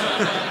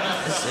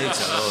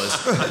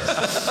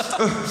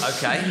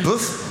 Okay.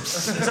 Boof.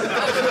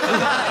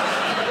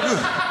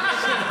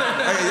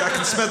 I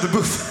can smell the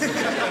boof.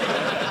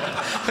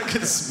 I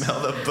can smell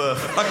the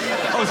buff. I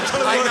was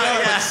trying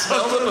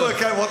to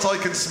work out what I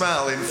can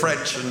smell in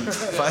French, and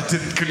I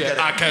couldn't get it.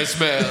 I can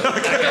smell.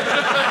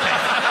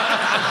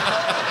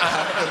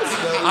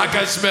 I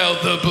can smell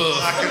the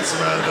buff. I can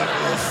smell the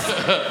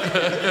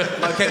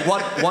boof. Okay,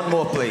 one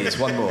more, please.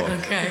 One more.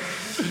 Okay.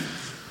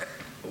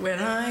 When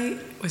I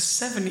was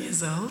 7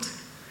 years old,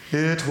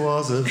 It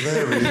was a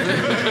very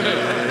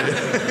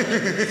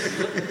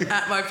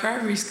at my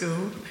primary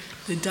school,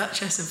 the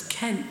Duchess of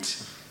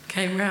Kent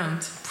came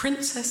round.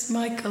 Princess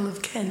Michael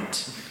of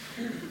Kent,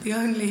 the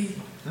only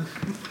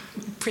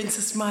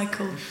Princess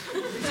Michael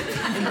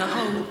in the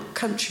whole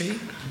country,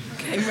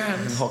 came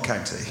round. whole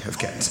county of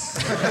Kent.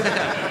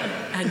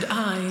 And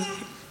I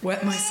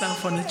wet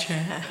myself on a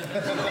chair.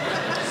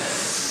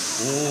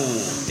 Ooh,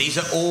 these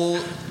are all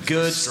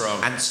good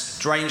and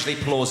strangely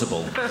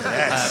plausible.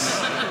 Yes.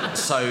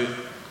 So,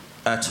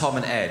 Tom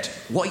and Ed,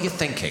 what are you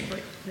thinking?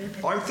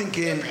 I'm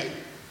thinking,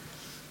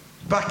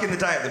 back in the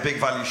day at the Big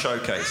Value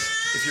Showcase,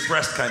 if your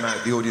breast came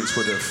out, the audience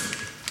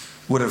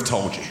would have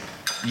told you.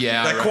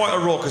 Yeah, They're quite a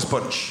raucous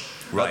bunch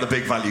Right. at the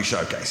Big Value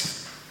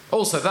Showcase.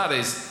 Also,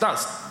 that's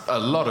a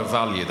lot of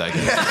value they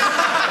get.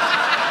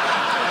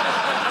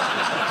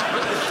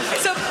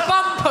 It's a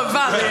bumper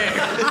value.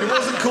 It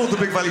wasn't called the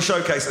Big Value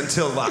Showcase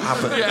until that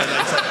happened. Yeah. And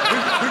they said,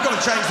 we've got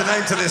to change the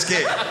name to this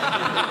gig.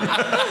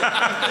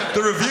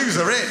 The reviews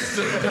are in.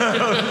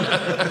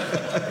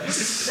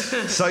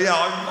 So yeah,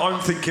 I'm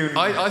thinking.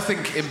 I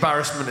think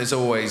embarrassment is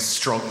always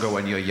stronger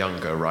when you're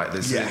younger, right?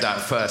 There's Yeah.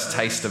 that first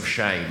taste of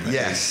shame.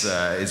 Yes.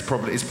 is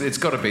probably it's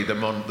got to be the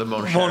Mon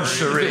Chéri. Mon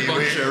Chéri. The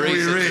Mon Chéri We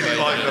really situation.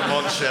 like the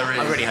Mon Chéri. Cherie.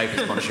 I really hope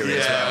it's Bon Cherie.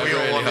 as Yeah, well. we all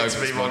really want it hope to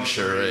be it's Bon Bon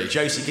Cherie.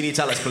 Josie, can you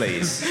tell us,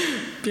 please?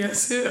 Bien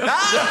sûr.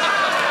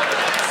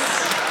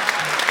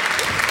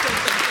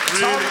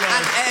 Tom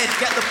and Ed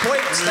get the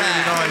points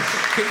there. nice.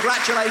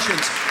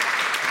 Congratulations.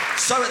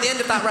 So at the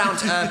end of that round,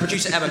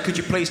 producer Emma, could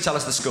you please tell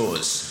us the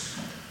scores?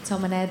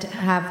 Tom and Ed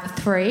have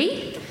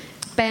 3.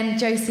 Ben,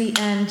 Josie,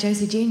 and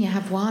Josie Jr.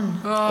 have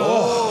 1.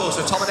 Oh,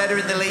 so Tom and Ed are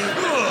in the lead.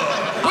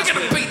 We're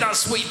going to beat that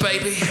sweet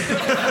baby.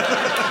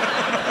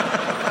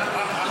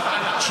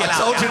 Chill I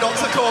out. told you not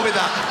to call me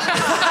that.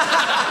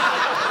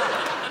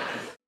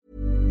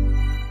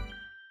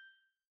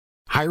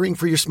 Hiring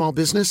for your small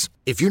business?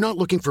 If you're not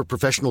looking for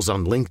professionals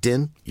on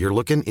LinkedIn, you're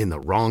looking in the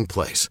wrong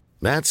place.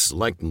 That's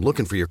like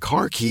looking for your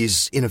car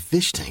keys in a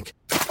fish tank.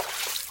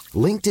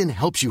 LinkedIn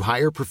helps you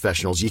hire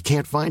professionals you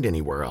can't find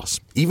anywhere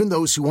else, even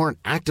those who aren't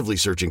actively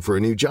searching for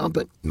a new job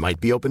but might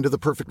be open to the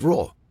perfect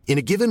role. In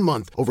a given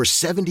month, over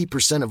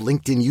 70% of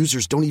LinkedIn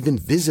users don't even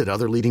visit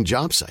other leading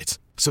job sites.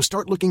 So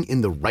start looking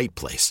in the right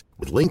place.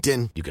 With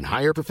LinkedIn, you can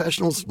hire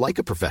professionals like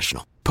a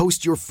professional.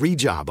 Post your free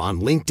job on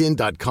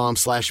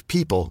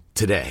linkedin.com/people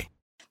today.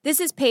 This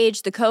is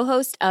Paige, the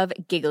co-host of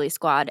Giggly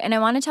Squad, and I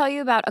want to tell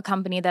you about a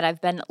company that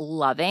I've been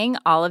loving,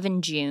 Olive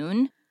 &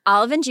 June.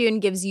 Olive & June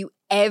gives you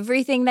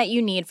everything that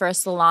you need for a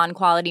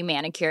salon-quality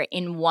manicure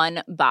in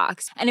one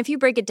box. And if you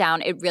break it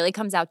down, it really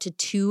comes out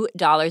to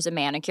 $2 a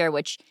manicure,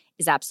 which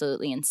is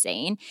absolutely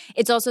insane.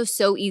 It's also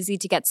so easy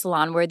to get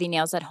salon-worthy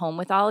nails at home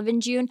with Olive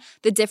 & June.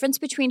 The difference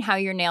between how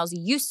your nails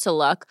used to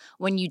look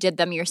when you did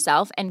them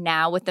yourself and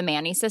now with the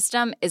Mani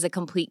system is a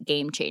complete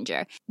game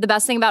changer. The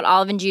best thing about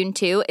Olive & June,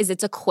 too, is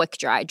it's a quick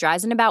dry.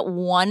 Dries in about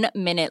 1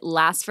 minute,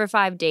 lasts for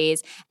 5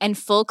 days, and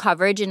full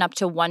coverage in up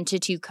to 1 to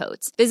 2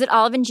 coats. Visit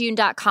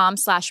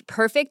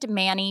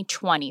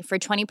oliveandjune.com/perfectmani20 for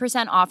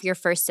 20% off your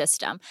first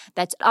system.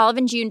 That's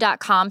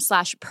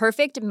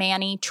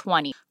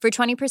oliveandjune.com/perfectmani20 for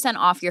 20%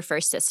 off your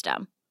first system.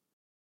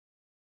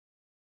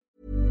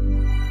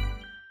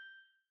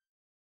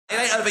 It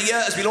ain't over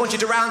yet as we launch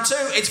into round 2.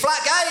 It's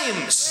Flat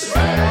Games.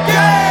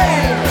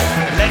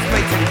 Let's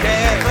play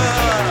together.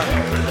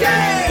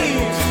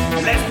 Games.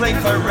 Let's play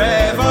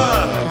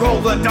forever. Roll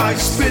the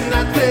dice, spin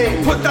that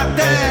thing, put that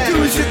there.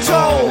 Do as you're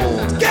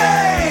told.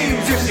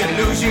 Games. If you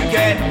lose, you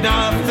get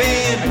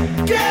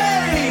nothing.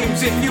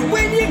 Games. If you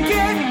win, you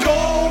get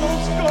gold.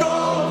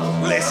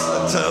 Gold.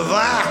 Listen to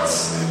that.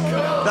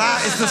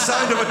 That is the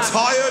sound of a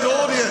tired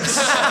audience.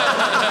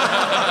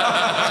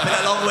 It's been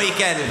a long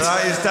weekend.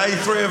 That is day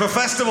 3 of a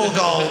festival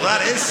goal.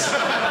 That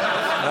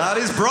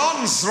is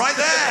bronze right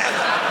there.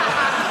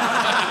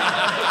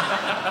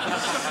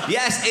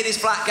 Yes, it is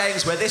Flat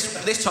Games, where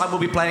this time we'll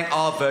be playing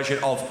our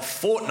version of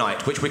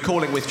Fortnite, which we're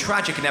calling with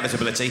tragic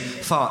inevitability,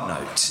 Fart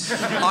Note.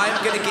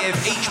 I'm going to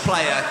give each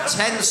player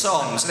 10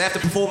 songs, and they have to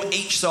perform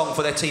each song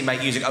for their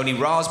teammate using only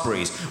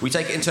raspberries. We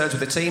take it in turns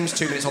with the teams,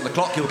 2 minutes on the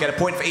clock. You'll get a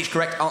point for each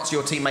correct answer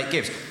your teammate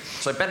gives.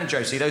 So Ben and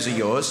Josie, those are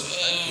yours.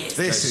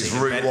 This is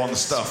Route 1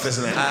 stuff,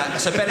 isn't it?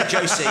 So Ben and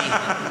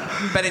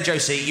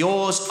Josie,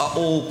 yours are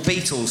all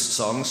Beatles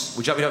songs.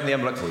 Would you like me to open the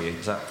envelope for you?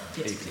 Is that?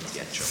 Yeah,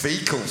 sure.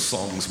 Fecal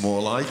songs,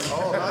 more like.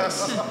 Oh,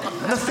 nice.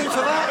 Nothing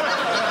for that.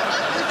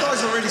 You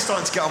guys are really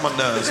starting to get on my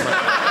nerves, mate.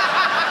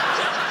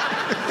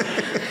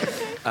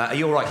 Are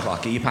you all right,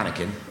 Clark? Are you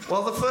panicking?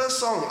 Well, the first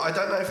song, I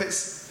don't know if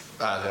it's...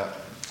 yeah.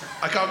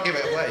 I can't give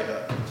it away,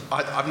 but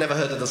I've never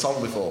heard of the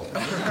song before.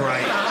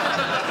 Great.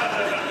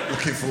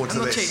 Looking forward to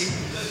this.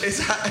 Is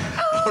that,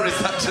 or is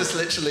that just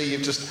literally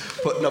you've just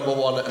put number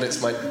 1 and it's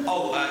my...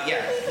 Oh,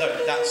 yeah. No,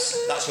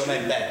 that's your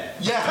name, Ben.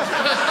 Yeah.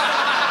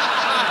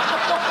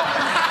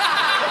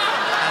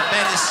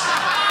 Ben is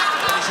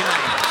your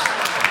name.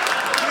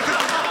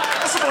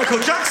 That's a Michael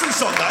Jackson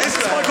song, that is.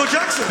 It's Michael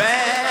Jackson.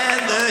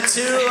 Ben, the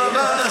two of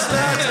us.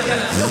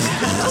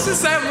 I was going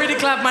to say, I'm really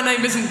glad my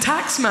name isn't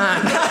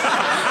Taxman.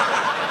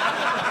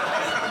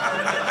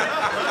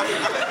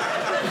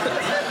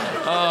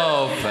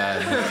 Oh,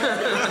 Ben.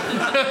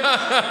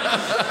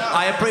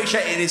 I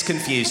appreciate it is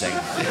confusing,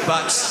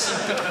 but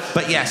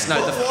yes,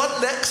 no. What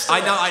next?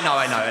 I know.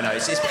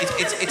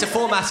 It's a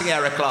formatting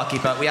error, Clarky,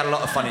 but we had a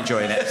lot of fun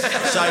enjoying it.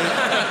 So,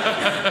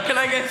 Can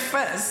I go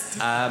first?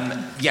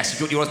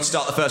 yes, you want to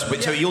start the first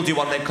bit, so you'll do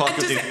one, then Clark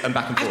will do, and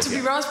back and forth. Have to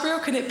be raspberry, or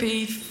can it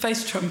be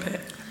face trumpet?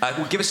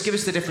 Well, give us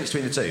the difference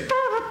between the two.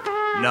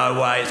 No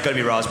way, it's going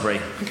to be raspberry.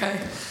 Okay.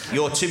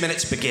 Your 2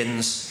 minutes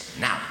begins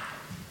now.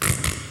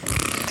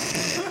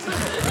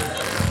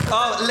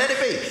 Oh, let it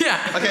be.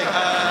 Yeah. Okay.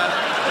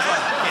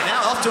 Yeah,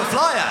 now off to a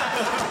flyer.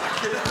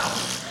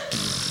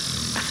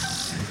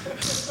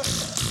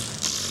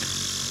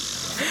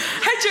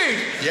 Hey Jude.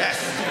 Yes.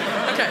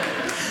 Okay.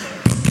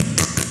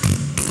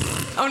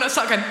 Oh no,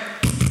 start again.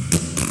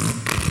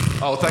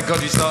 Oh, thank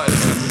God you started.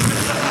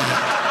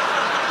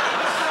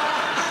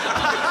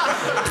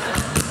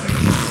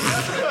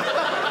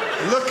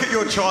 Look at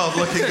your child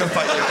looking up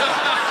at you.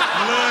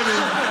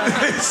 Learning.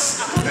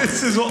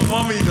 This is what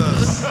mummy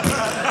does.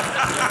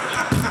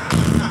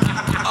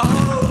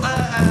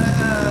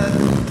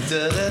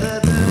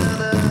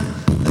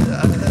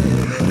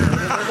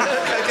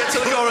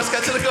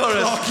 Get to the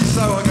chorus. Clarky's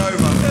so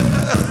hungover.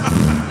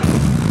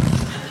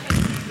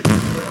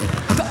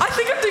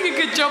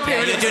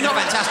 doing a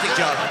fantastic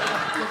job.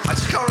 I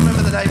just can't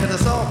remember the name of the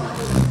song.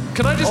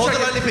 Can I just All check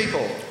the it? Lonely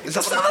People. Is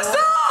that It's not the song!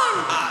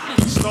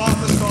 It's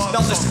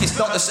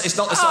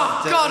not the song.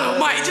 Oh, God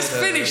almighty, just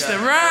finish the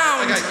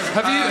round. Okay,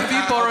 have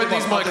you borrowed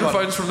these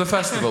microphones from the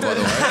festival, by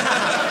the way?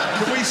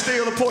 Can we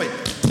steal a point?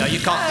 No, you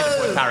can't get a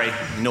point, Parry.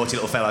 Naughty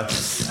little fellow.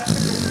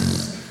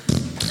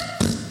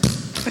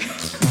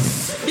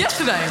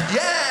 Yesterday?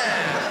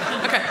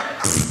 Yeah! Okay.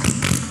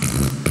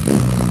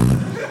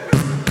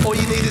 All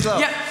you need as well?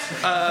 Yeah.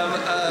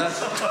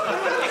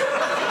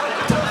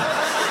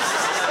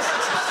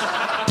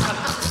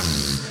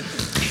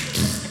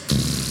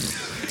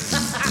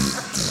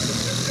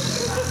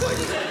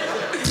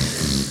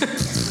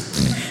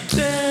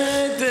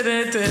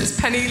 It's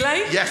Penny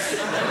Lane? Yes.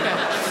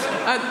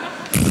 Okay.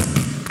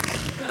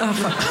 Oh,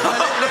 fuck.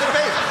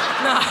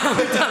 No,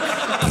 I'm done.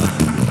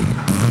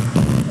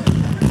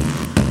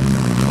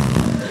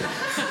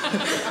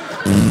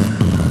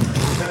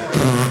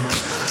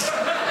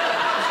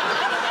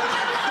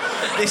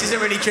 This is a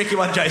really tricky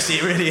one, Josie.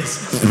 It really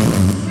is.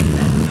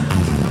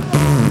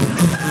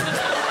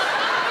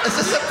 There's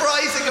a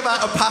surprising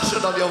amount of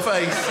passion on your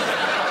face.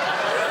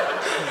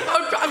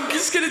 I'm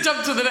just going to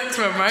jump to the next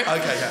one, right?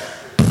 Okay, yeah.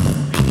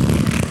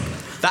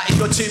 That is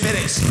your 2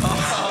 minutes.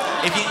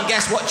 If you can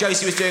guess what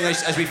Josie was doing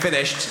as we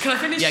finished. Can I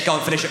finish? Yeah, go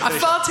on, finish it. I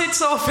farted,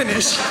 so I'll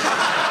finish.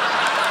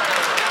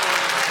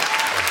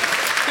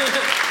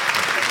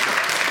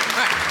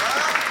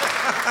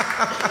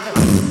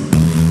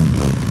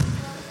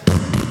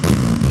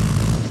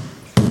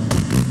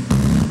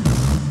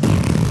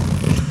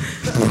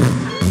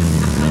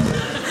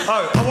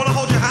 Oh, I want to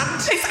hold your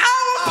hand. It's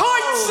our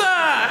point,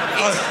 sir!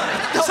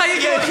 Say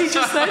again what he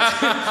just said.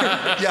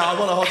 Yeah, I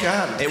want to hold your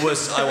hand. It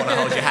was, I want to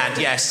hold your hand,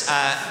 yes.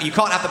 You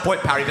can't have the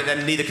point, Parry, but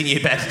then neither can you,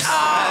 Ben.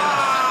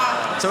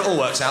 So it all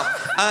works out.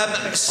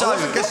 So, I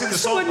wasn't guessing the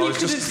song. I was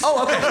just...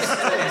 Oh, okay.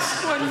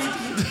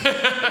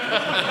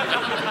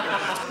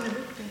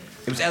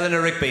 It was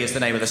Eleanor Rigby is the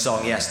name of the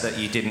song, yes, that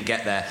you didn't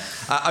get there.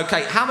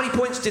 Okay, how many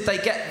points did they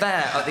get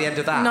there at the end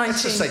of that? 19.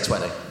 Let's just say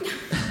 20.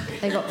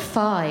 They got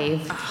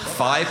 5.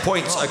 5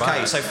 points,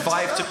 okay, so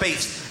 5 to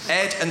beat.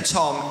 Ed and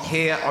Tom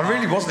here. I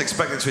really wasn't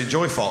expecting to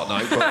enjoy Fart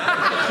Night, but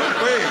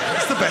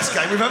it's the best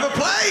game we've ever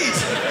played.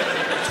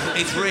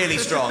 It's really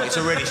strong. It's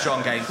a really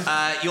strong game.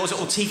 Yours are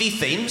all TV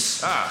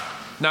themes.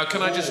 Now,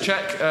 can I just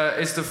check,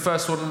 is the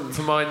first one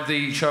for mine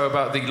the show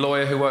about the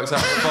lawyer who works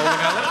out at the bowling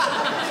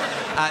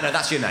alley? No,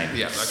 that's your name.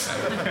 Yeah,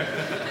 okay.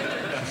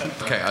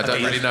 Okay, I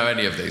don't really know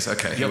any of these.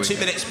 Okay, Your 2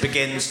 minutes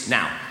begins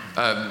now.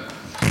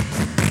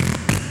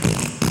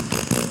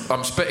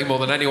 I'm spitting more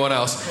than anyone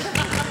else.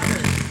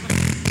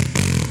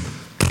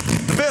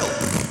 The bill.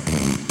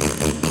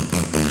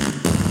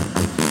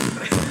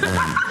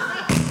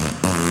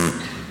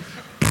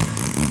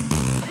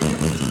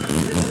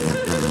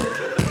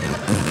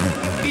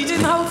 You did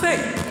the whole thing?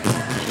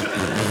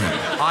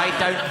 I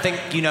don't think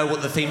you know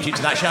what the theme tune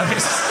to that show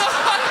is.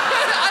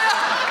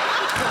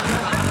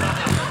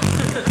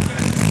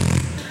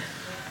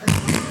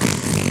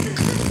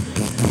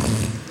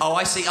 Oh,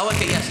 I see. Oh,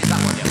 okay, yes, it's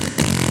that one, yeah.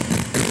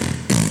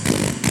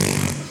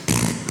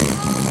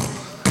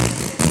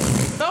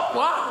 Oh,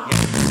 wow. Yeah.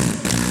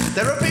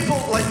 There are people,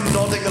 like,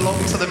 nodding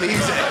along to the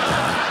music.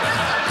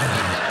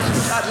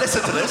 Dad,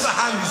 listen to this. The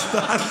hands.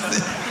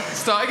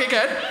 Starting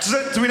again.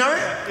 Do we know it?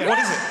 Yeah. What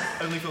is it?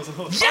 Only Fools and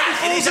Horses.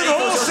 Yeah, it is Fools and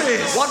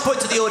Horses. 1 point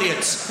to the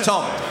audience.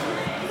 Tom.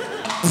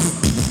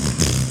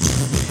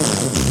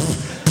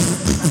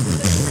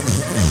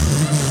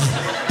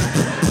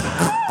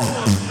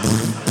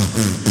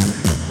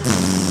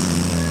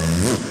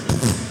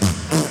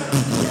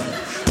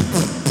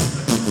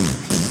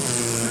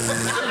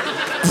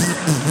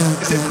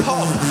 Is it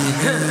pop?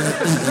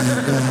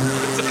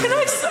 Can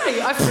I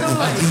say, I feel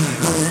like...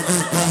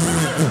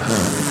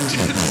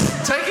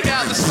 Taking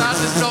out the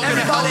standard's not going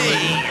to help me.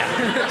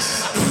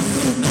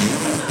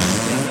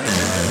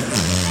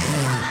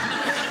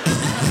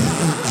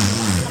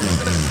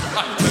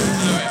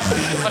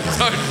 I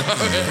don't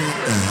know it.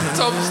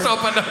 Tom, stop,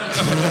 I don't know it.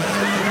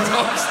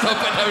 Tom, stop,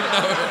 I don't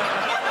know it.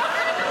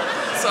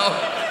 Tom,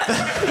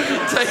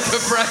 take a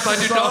breath, I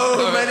do not know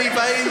So it. many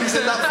veins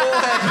in that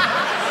forehead.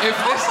 If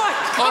this,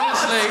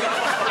 honestly,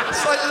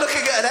 It's like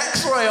looking at an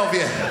X-ray of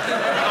you.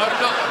 I'm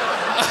not...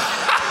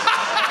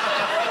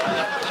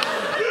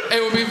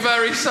 It would be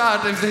very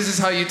sad if this is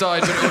how you died,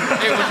 but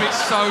it would be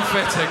so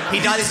fitting. He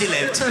died as he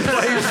lived.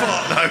 Play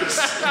Fart Notes.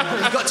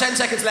 You've got 10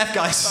 seconds left,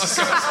 guys. I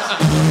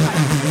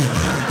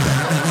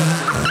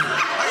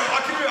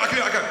can do it.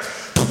 I go.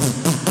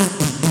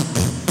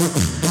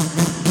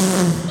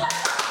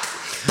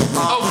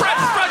 Oh,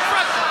 Friends!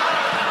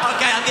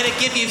 Okay, I'm going to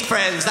give you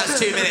Friends. That's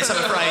 2 minutes,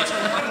 I'm afraid.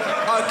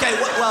 Okay,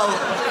 well,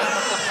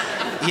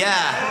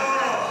 yeah.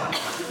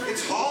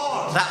 It's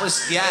hard. That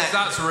was, yeah.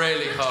 That's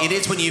really hard. It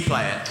is when you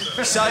play it.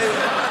 So,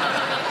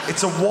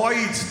 It's a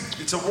wide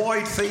It's a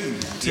wide theme,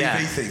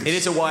 TV theme. It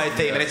is a wide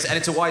theme, and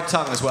it's a wide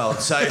tongue as well.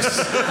 So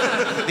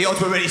the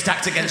odds were really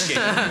stacked against you.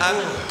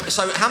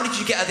 So how many did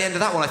you get at the end of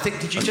that one? I think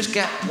did you just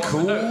get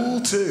Cool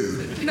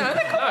 2? No,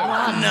 they got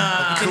one.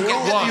 No.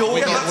 Cool.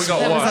 We got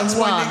one. That's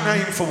my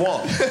nickname for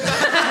one.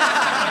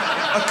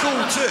 A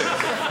cool 2.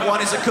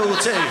 One is a cool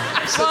 2.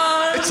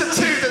 It's a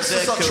 2 that's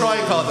just not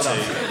trying hard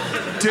enough.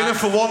 Dinner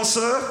for one,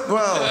 sir?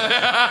 Well,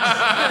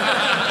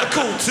 a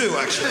cool 2,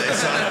 actually.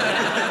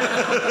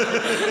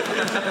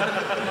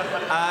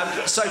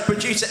 So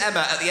producer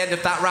Emma, at the end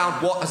of that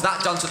round, what has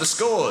that done to the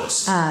scores?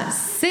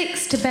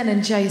 6 to Ben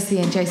and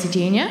Josie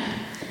Jr.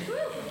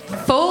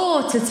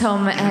 4 to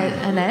Tom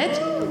and Ed,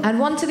 and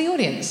 1 to the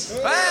audience.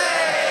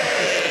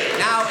 Hey!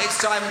 Now it's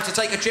time to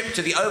take a trip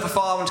to the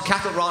overfarmed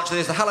cattle ranch.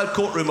 There's the hallowed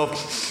courtroom of...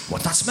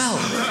 What's that smell?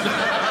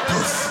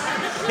 Boof.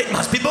 It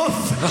must be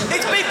Boof.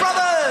 It's Beef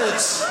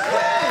Brothers!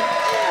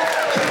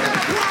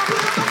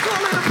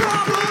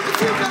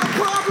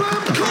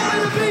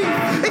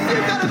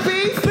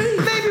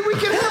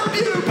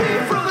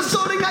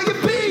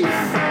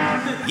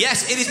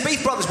 Yes, it is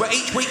Beef Brothers, where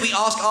each week we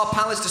ask our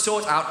panellists to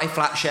sort out a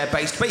flat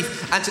share-based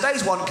beef. And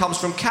today's one comes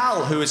from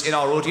Cal, who is in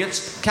our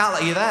audience. Cal,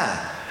 are you there?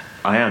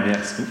 I am,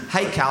 yes.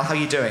 Hey, Cal, how are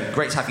you doing?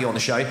 Great to have you on the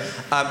show.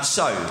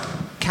 So,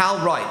 Cal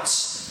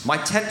writes, my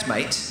tent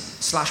mate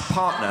 /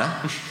 partner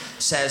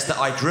says that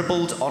I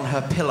dribbled on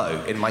her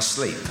pillow in my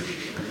sleep.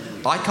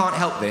 I can't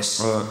help this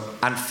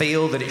and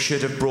feel that it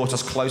should have brought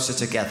us closer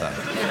together.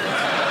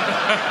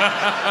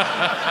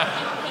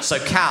 So,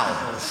 Cal,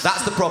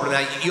 that's the problem.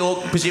 Now, you're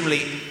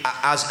presumably,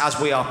 as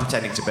we are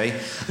pretending to be,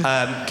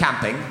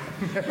 camping.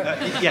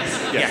 Yes,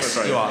 that's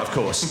right. You are, of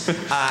course.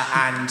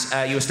 And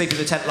you were sleeping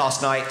in the tent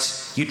last night.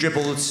 You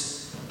dribbled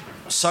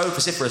so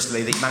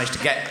vociferously that you managed to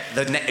get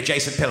the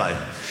adjacent pillow.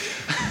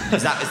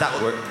 Is that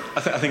what we're...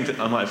 I think that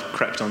I might have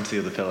crept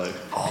onto the other pillow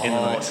in the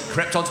night.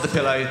 Crept onto the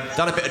pillow,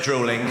 done a bit of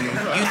drooling.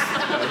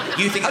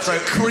 You think it's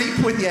creep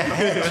with your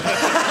head.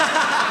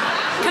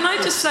 Can I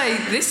just say,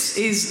 this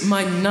is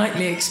my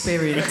nightly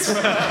experience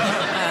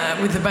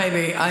with the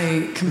baby.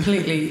 I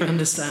completely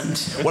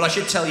understand. Well, I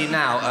should tell you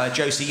now,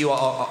 Josie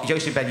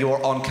and Ben, you are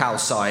on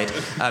Cal's side.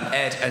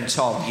 Ed and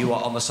Tom, you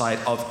are on the side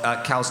of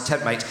Cal's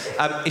tent mate.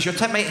 Is your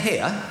tent mate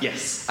here?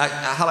 Yes.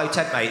 Hello,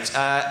 tent mate.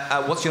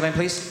 What's your name,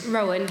 please?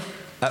 Rowan.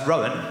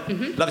 Rowan?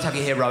 Mm-hmm. Lovely to have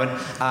you here, Rowan.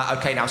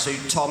 OK, now, so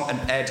Tom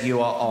and Ed, you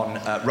are on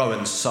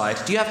Rowan's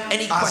side. Do you have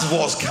any questions? As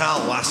was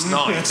Cal last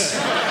night.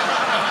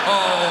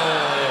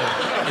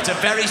 It's a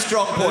very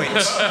strong point.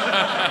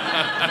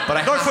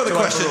 But No further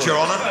questions, Your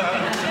Honour.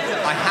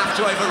 I have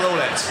to overrule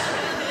it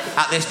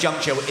at this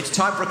juncture. It's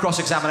time for a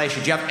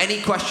cross-examination. Do you have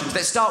any questions?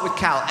 Let's start with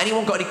Cal.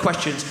 Anyone got any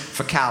questions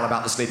for Cal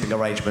about the sleeping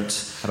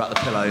arrangement, about the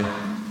pillow?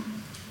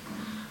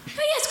 Oh,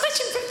 yes,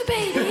 question from the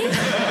baby.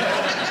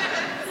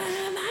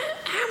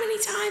 How many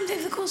times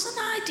over the course of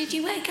the night did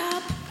you wake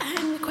up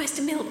and request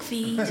a milk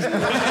feed? Answer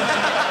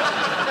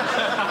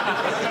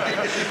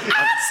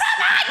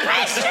that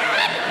question!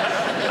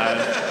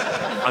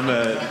 I'm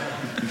a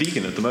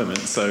vegan at the moment,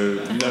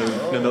 so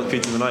no milk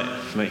feeds in the night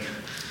for me.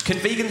 Can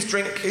vegans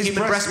drink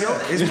human breast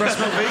milk? Is breast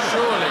milk vegan?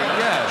 Surely,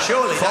 yeah.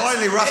 Surely.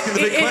 Finally, we're asking the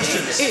big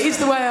questions. It is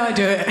the way I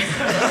do it.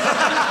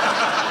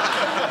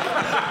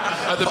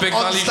 At the big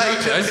value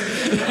showcase.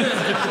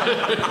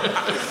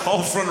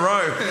 Whole front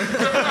row.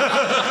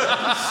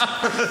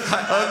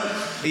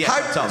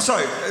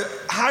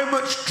 How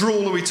much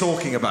drool are we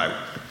talking about?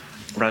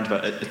 Around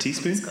about a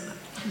teaspoon.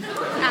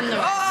 And the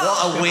rest.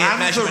 What a weird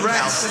measurement,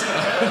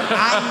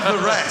 And the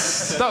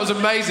rest. That was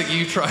amazing.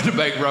 You tried to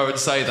make Rowan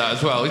say that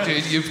as well.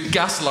 You're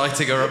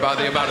gaslighting her about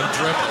the amount of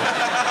dribble.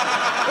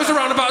 It was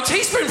around about a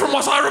teaspoon from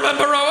what I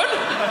remember, Rowan.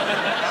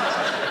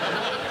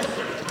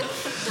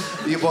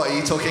 What are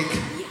you talking?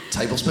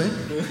 Tablespoon?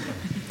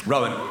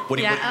 Rowan, what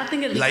do you... I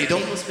think at least Ladle?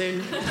 a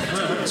tablespoon.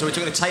 So we're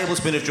talking a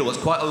tablespoon of drool.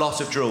 That's quite a lot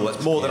of drool.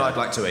 That's more than I'd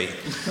like to eat.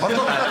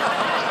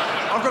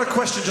 I've got a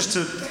question just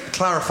to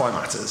clarify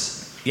matters.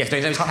 Yes, no,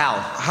 his name's Cal.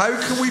 How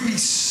can we be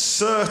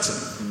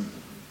certain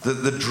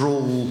that the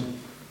drool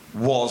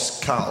was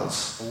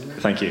Cal's?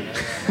 Thank you.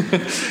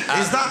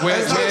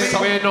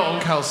 We're not on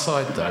Cal's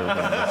side, though.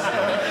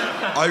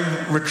 I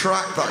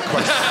retract that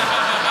question.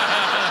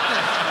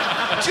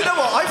 Do you know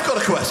what? I've got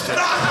a question.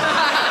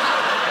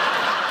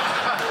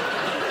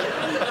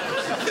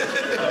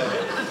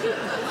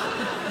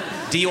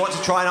 Do you want to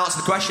try and answer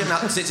the question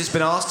now, since it's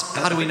been asked?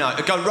 How do we know?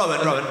 Go,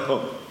 Rowan.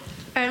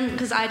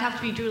 Because I'd have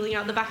to be drooling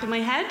out the back of my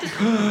head.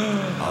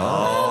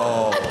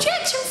 Oh.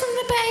 Objection from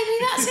the baby.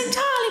 That's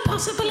entirely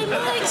possible in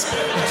my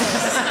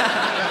experience.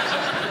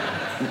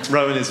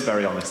 Rowan is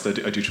very honest. I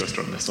do trust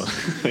her on this one.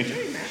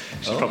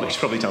 She's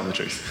probably telling the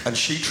truth. And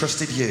she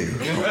trusted you.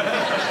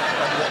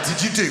 What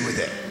did you do with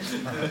it?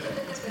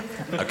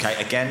 Okay,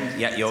 again,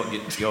 yeah, you're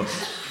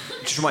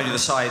just remind you of the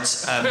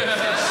sides.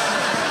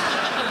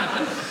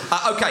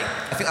 Okay,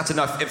 I think that's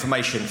enough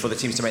information for the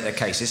teams to make their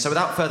cases. So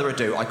without further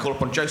ado, I call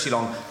upon Josie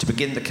Long to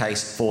begin the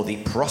case for the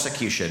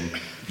prosecution.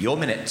 Your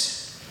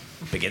minute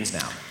begins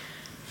now.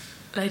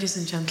 Ladies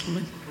and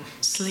gentlemen,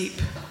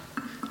 sleep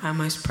our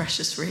most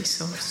precious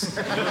resource.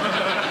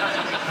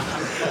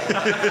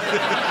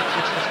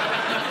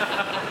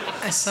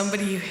 As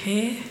somebody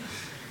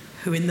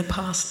who in the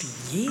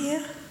past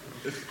year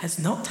has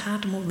not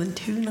had more than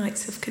 2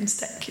 nights of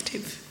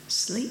consecutive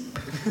sleep.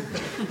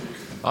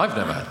 I've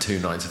never had 2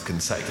 nights of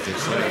consecutive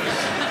sleep.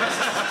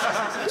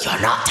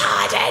 You're not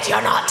tired, Ed,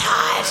 you're not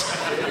tired.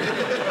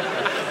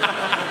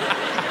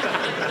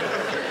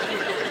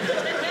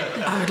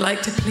 I would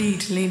like to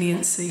plead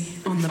leniency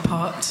on the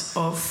part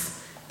of...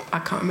 I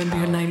can't remember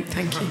your name,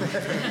 thank you.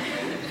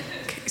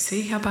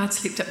 See how bad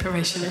sleep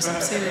deprivation is?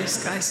 I'm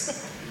serious,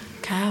 guys.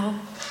 Cal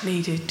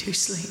needed to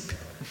sleep.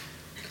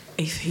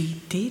 If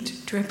he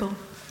did dribble,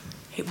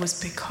 it was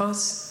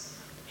because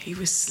he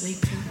was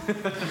sleeping.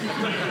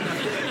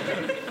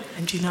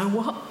 And you know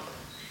what?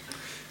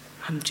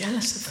 I'm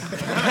jealous of that.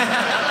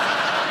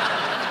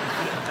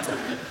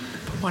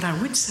 But what I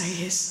would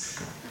say is,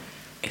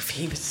 if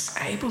he was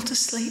able to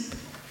sleep,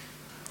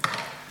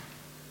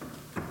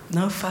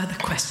 no further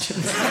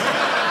questions.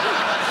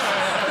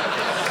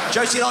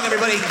 Josie Long,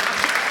 everybody.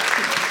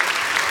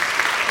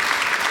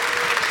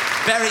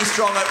 Very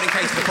strong opening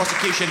case for the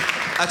prosecution.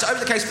 To open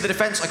the case for the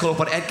defence, I call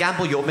upon Ed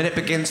Gamble. Your minute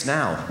begins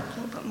now.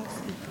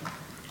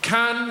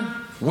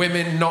 Can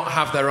women not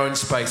have their own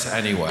space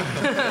anywhere?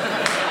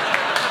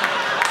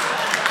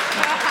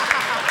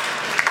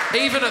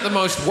 Even at the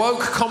most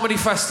woke comedy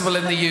festival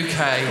in the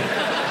UK,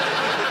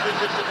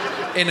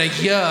 in a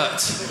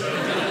yurt,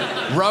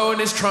 Rowan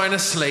is trying to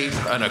sleep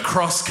and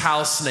across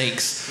Cal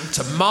sneaks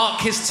to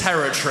mark his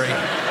territory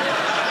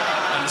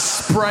and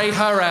spray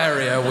her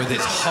area with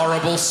his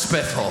horrible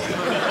spittle.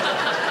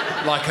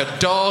 Like a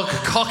dog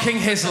cocking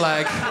his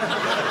leg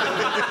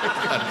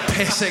and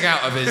pissing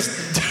out of his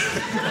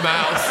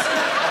mouth.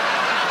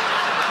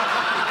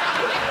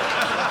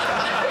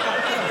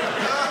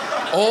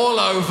 All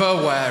over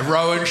where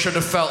Rowan should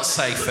have felt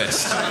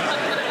safest.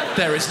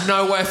 There is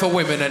nowhere for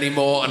women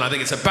anymore, and I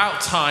think it's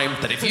about time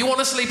that if you want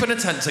to sleep in a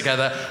tent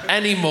together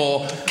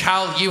anymore,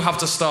 Cal, you have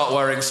to start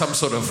wearing some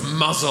sort of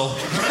muzzle.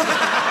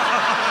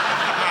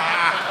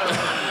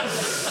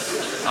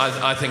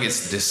 I think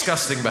it's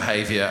disgusting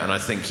behaviour, and I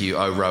think you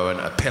owe Rowan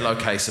a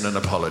pillowcase and an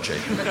apology.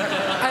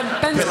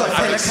 Ben's got a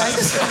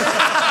pillowcase.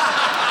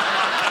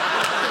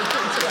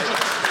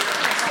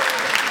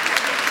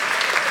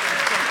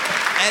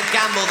 Ed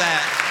Gamble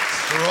there.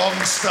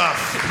 Strong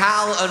stuff.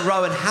 Cal and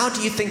Rowan, how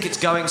do you think it's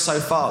going so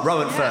far?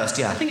 Rowan first,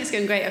 I think it's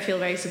going great. I feel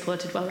very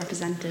supported, well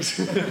represented.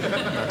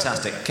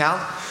 Fantastic. Cal?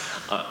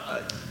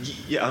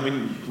 Yeah, I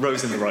mean,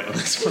 Ro's in the right on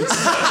this one.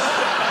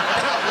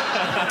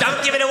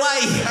 Don't give it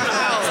away.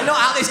 It's not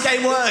how this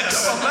game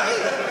works.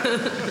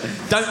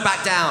 Don't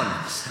back down.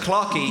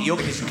 Clarkie, you're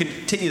going to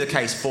continue the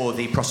case for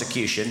the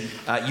prosecution.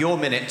 Your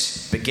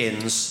minute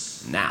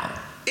begins now.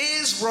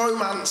 Is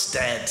romance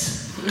dead?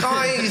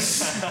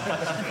 Guys,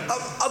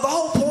 the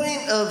whole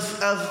point of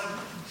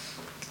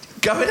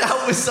going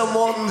out with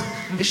someone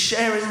is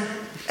sharing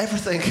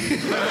everything.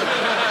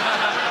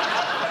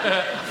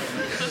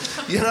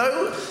 You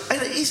know?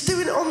 And he's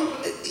doing it on...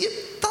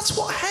 That's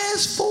what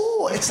hair's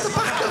for. It's the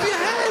back of your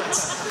head.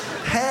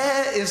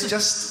 Hair is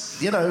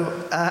just,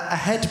 a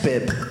head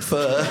bib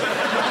for...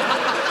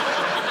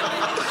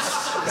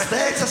 It's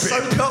there to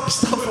soak up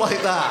stuff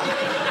like that.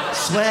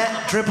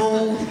 Sweat,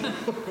 dribble,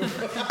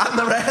 and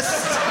the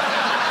rest.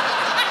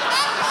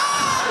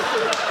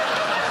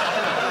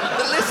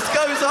 The list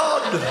goes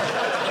on.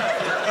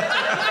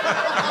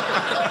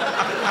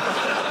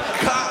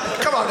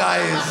 Come on,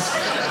 guys.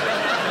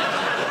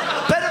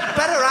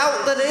 Better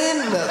out than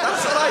in.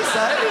 That's what I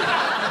say.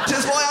 Which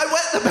is why I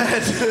wet the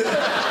bed.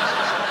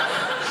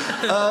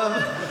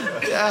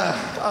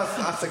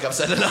 I think I've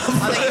said enough.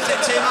 I think you've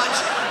said too much.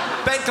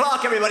 Ben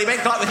Clark, everybody. Ben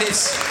Clark with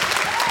his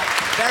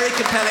very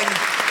compelling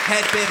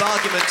head bib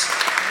argument.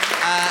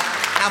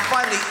 Now,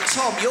 finally,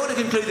 Tom, you're going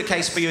to conclude the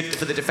case for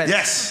the defence.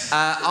 Yes.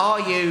 Are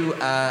you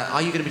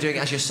going to be doing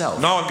it as yourself?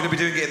 No, I'm going to be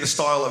doing it in the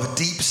style of a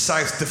Deep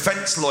South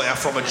defence lawyer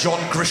from a John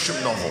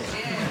Grisham novel.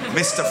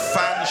 Mr.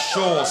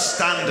 Fanshawe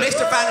Standard.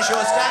 Mr.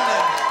 Fanshawe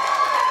Standard,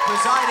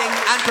 presiding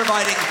and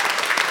providing.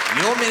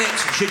 Your minute,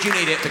 should you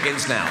need it,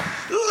 begins now.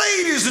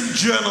 Ladies and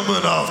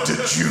gentlemen of the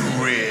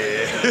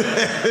jury,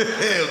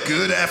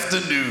 good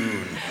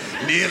afternoon.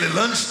 Nearly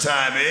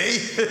lunchtime, eh?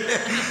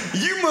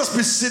 You must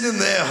be sitting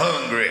there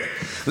hungry,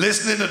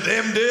 listening to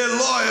them there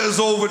lawyers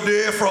over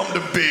there from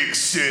the big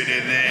city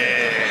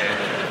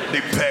there. They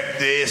pack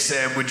their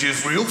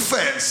sandwiches real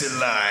fancy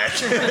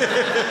like.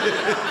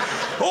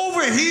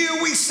 Over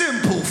here, we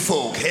simple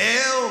folk,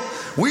 hell.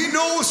 We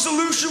know a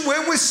solution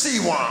when we see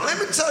one. Let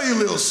me tell you a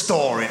little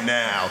story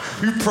now.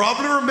 You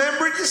probably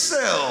remember it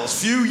yourselves. A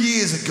few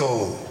years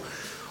ago,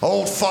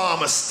 old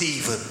Farmer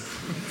Stephen.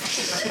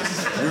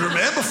 You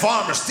remember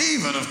Farmer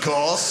Stephen, of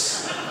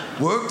course.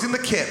 Worked in the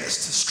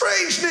chemist.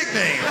 Strange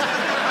nickname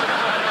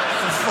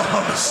for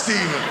Farmer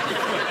Stephen.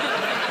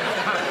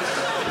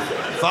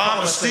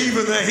 Farmer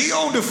Stephen there, he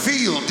owned a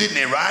field, didn't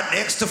he, right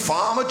next to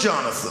Farmer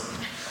Jonathan.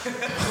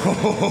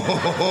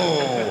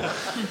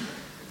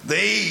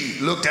 They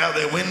looked out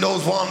their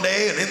windows one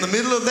day, and in the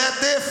middle of that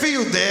there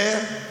field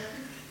there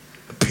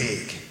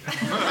pig.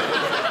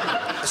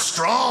 A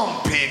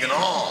strong pig and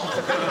all.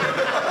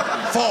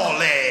 4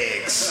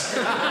 legs, 2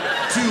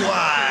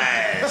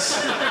 eyes.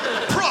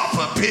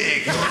 Proper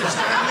pig. You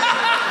understand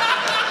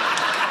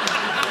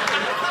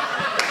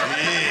me?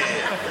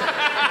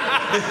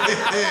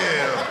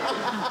 Yeah.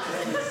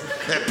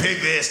 That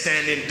pig there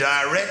standing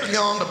directly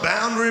on the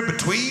boundary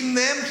between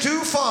them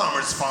 2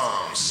 farmers'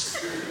 farms.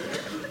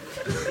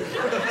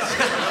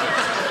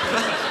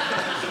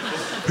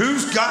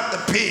 Who's got the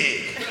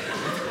pig?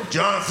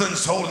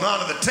 Jonathan's holding on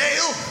to the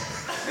tail.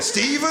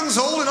 Stephen's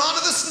holding on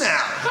to the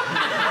snout.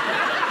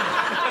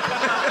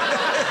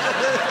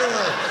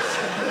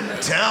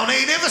 Town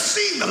ain't ever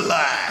seen the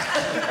like.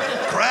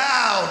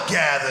 Crowd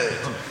gathered.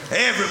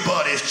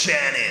 Everybody's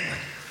chanting.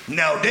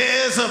 Now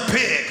there's a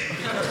pig.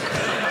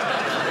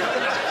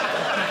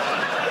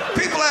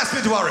 People ask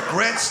me, do I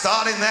regret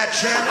starting that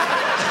chant?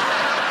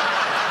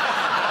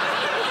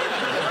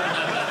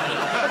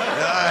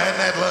 I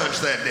hadn't had lunch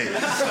that day.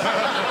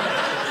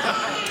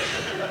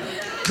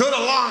 Cut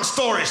a long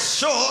story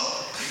short,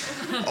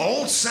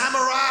 old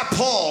Samurai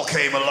Paul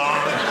came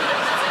along.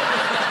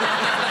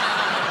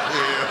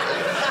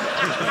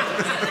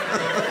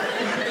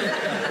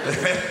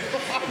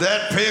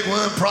 That pig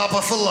wasn't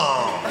proper for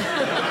long.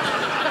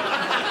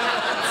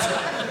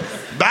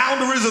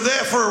 Boundaries are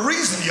there for a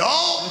reason,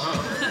 y'all.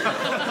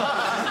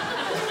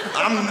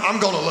 I'm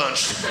going to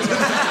lunch.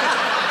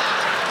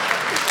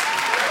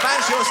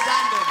 Fanshawe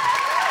standing,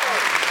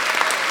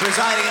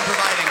 presiding and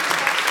providing.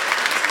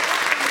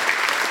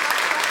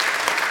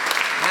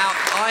 Now,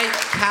 I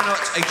cannot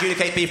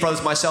adjudicate beef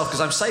brothers myself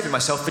because I'm saving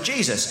myself for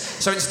Jesus.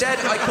 So instead,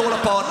 I call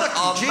upon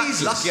our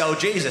lucky old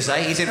Jesus,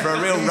 eh? He's in for a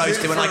real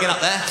roasting when I get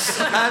up there.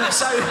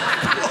 So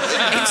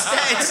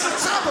instead,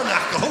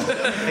 tabernacle.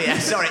 Yeah,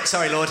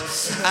 sorry, Lord.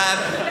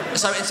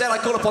 So instead, I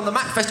call upon the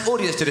MacFest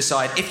audience to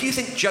decide if you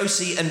think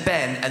Josie and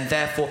Ben, and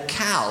therefore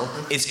Cal,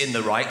 is in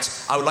the right.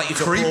 I would like you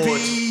to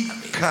Creepy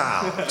applaud.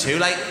 Cal. Too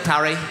late,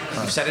 Parry.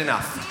 You've said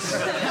enough.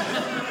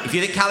 If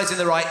you think Cal is in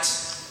the right,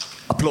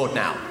 applaud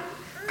now.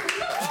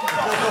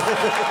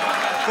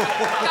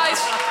 Guys,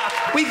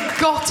 we've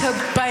got a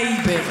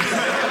baby.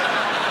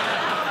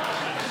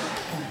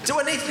 Do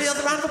I need the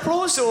other round of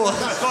applause, or...?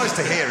 It's nice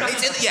to hear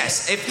it.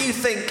 Yes, if you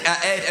think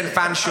Ed and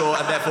Fanshawe,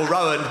 and therefore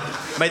Rowan,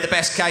 made the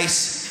best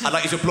case, I'd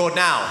like you to applaud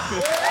now.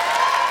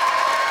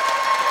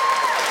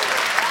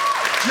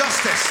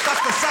 Justice,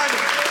 that's the sound of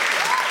it.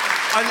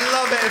 I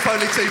love it if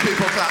only 2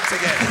 people clapped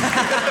again.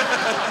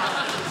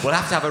 We'll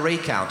have to have a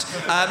recount.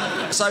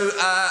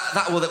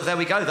 There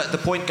we go. The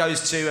point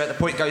goes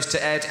to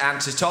Ed and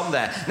to Tom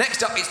there.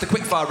 Next up, it's the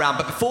quickfire round.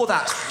 But before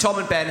that, Tom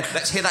and Ben,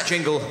 let's hear that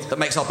jingle that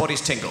makes our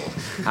bodies tingle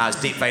as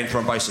deep vein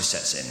thrombosis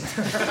sets in.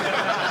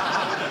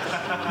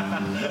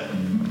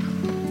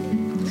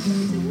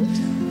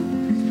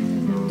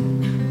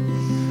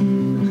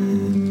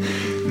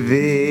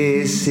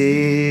 This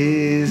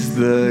is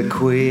the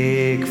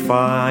quick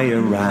fire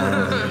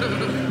round.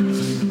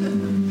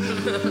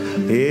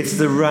 It's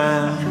the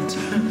round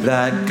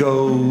that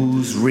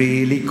goes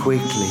really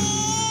quickly,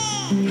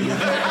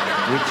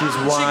 which is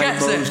why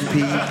most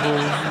people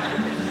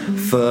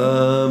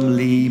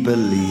firmly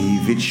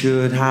believe it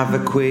should have a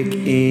quick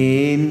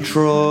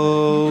intro.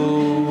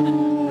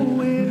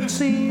 It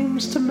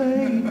seems to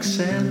make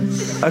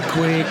sense. A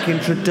quick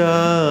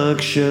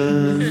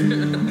introduction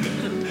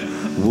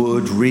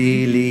would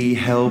really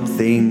help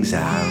things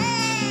out.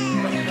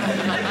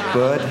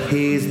 But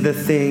here's the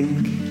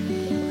thing,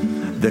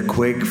 the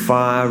quick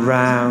fire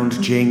round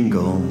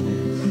jingle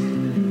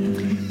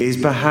is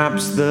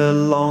perhaps the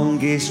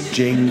longest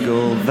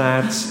jingle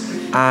that's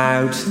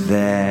out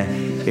there.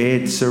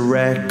 It's a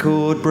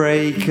record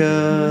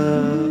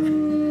breaker.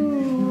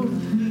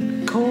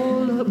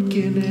 Call up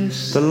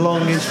Guinness. The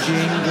longest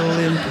jingle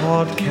in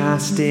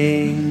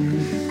podcasting.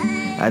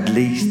 At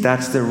least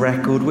that's the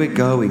record we're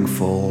going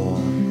for.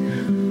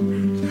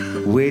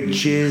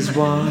 Which is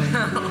why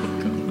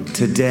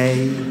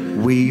today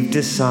we've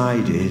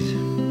decided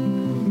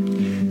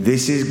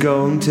this is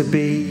going to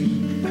be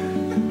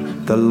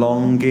the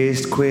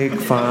longest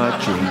quickfire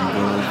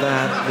jingle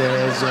that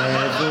there's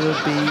ever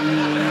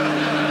been.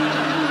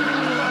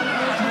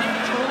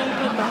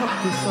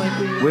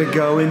 We're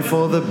going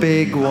for the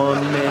big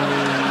one,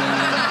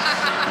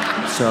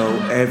 so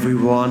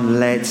everyone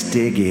let's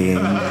dig in.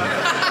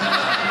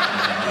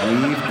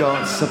 We've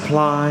got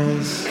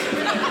supplies.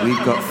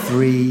 We've got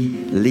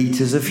 3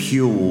 litres of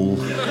fuel.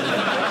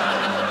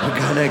 We're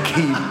gonna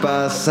keep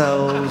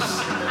ourselves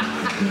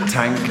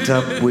tanked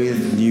up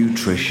with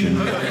nutrition.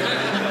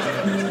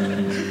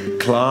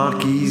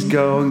 Clarky's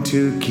going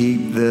to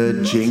keep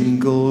the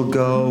jingle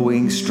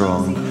going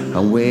strong,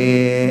 and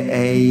we're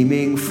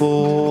aiming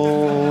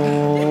for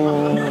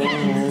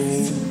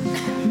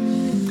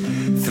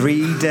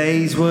 3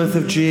 days worth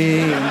of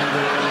jingle.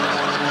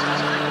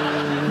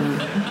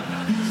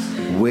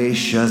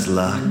 Wish us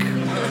luck.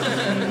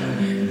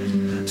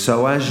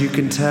 So as you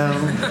can tell,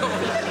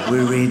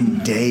 we're in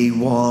day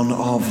 1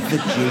 of the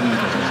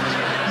jingle.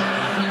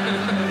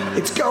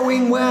 It's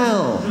going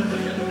well.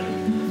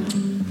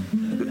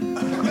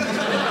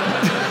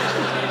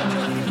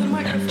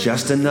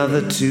 just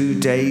another 2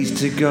 days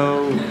to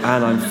go,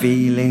 and I'm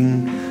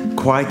feeling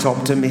quite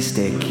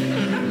optimistic.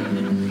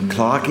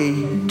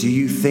 Clarky, do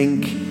you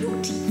think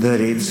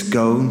that it's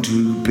going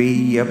to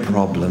be a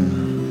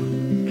problem?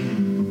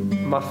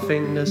 My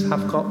fingers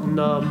have got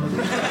numb,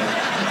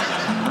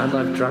 and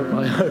I've drank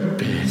my own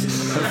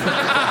piss.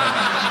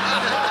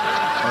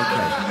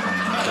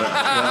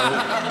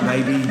 Well,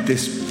 maybe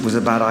this was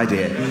a bad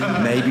idea.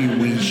 Maybe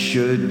we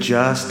should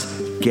just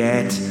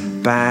get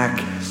back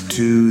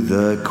to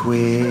the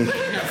quick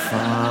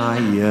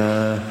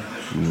fire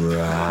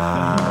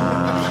round.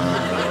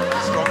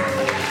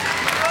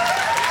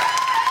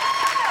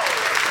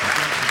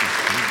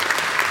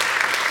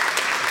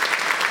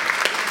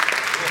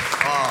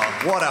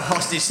 What a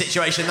hostage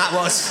situation that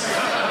was.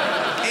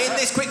 In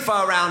this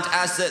quickfire round,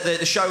 as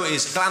the show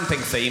is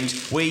glamping themed,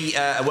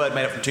 a word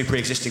made up from two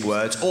pre-existing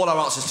words. All our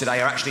answers today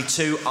are actually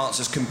two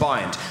answers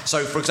combined.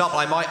 So, for example,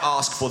 I might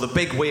ask for the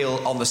big wheel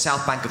on the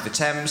south bank of the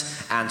Thames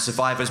and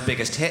Survivor's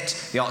biggest hit.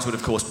 The answer would,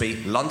 of course,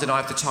 be London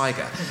Eye of the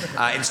Tiger.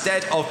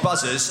 Instead of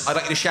buzzers, I'd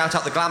like you to shout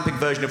out the glamping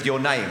version of your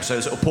name, so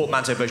a sort of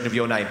portmanteau version of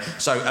your name.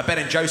 So, Ben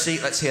and Josie,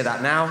 let's hear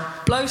that now.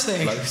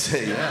 Blowsy.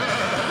 Blowsy,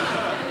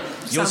 yeah.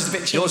 Sounds a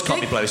bit cheeky. Yours can't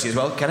be Blowsy as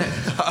well, can it?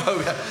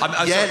 Oh,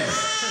 yeah.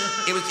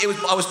 It was.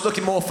 I was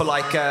looking more for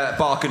like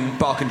Bark and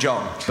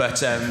John,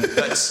 but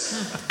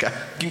okay.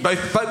 both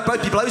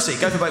be Blowsy.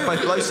 Go for both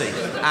Blowsy.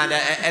 And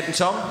Ed and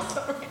Tom.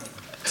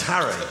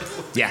 Tarry.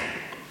 Yeah.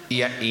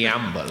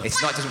 Yamble. It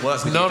doesn't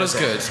work. With Not you, as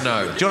good. it?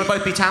 No. Do you want to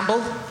both be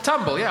Tamble?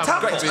 Tamble, yeah.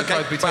 Tamble. Great. Okay.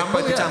 Both be Tamble.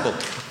 Both be Tamble.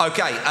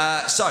 Okay.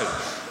 So.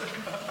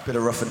 Bit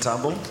of rough and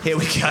tumble. Here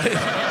we go.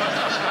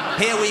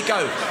 Here we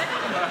go.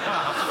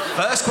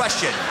 First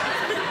question.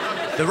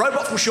 The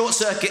robot from Short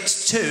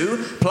Circuit's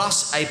 2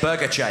 plus a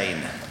burger chain.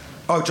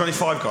 Oh, Johnny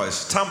Five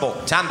Guys. Tamble.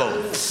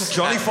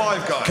 Johnny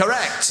Five Guys.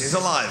 Correct. He's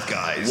alive,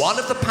 guys. One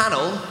of the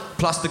panel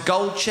plus the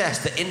gold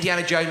chest that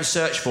Indiana Jones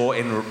searched for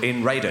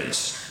in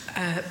Raiders.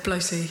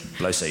 Blowsy.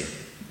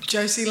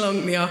 Josie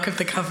Long, the Ark of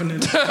the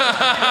Covenant.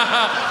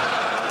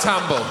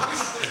 Tamble.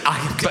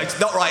 It's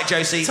not right,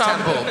 Josie.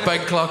 Tamble.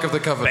 Ben Clark of the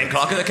Covenant. Ben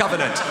Clark of the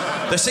Covenant.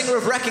 The singer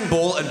of Wrecking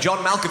Ball and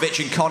John Malkovich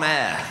in Con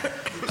Air.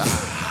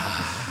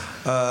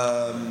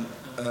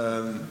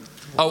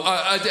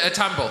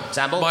 Tamble.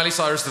 Miley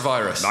Cyrus the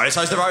Virus. Miley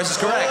Cyrus the Virus is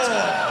correct.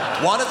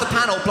 One of the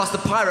panel plus the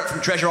pirate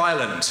from Treasure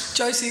Island.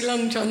 Josie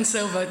Long, John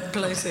Silver,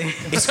 Blowsy.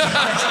 Is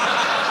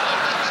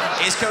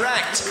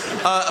correct.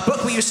 A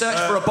book where you search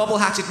for a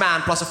bobble-hatted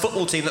man plus a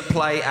football team that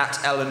play at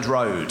Elland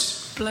Road.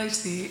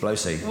 Blowsy.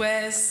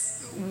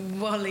 Where's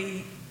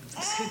Wally?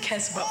 Who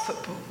cares about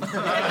football?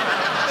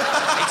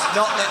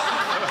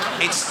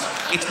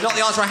 It's not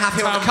the answer I have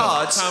here on the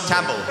cards.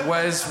 Tamble.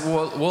 Where's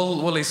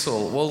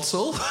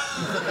Walsall?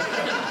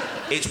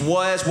 It's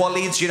where's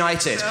Leeds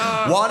United.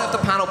 One of the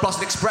panel plus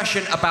an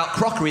expression about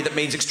crockery that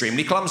means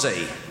extremely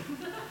clumsy.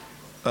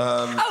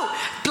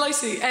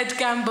 Blowsy, Ed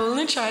Gamble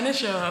and a China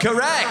Shop.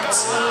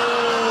 Correct.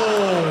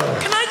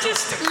 Can I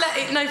just let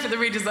it know for the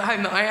readers at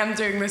home that I am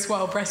doing this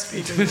while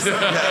breastfeeding?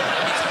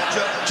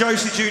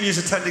 Josie Jr.'s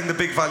attending the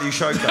Big Value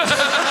Showcase.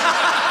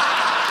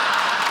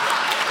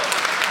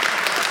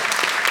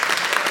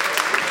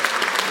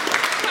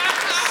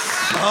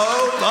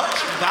 So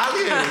much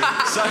value.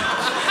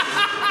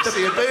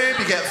 See a boob,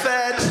 you get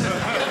fed.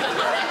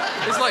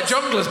 It's like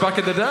Junglers back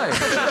in the day.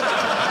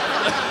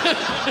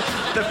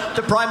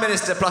 The Prime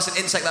Minister plus an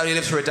insect that only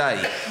lives for a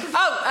day.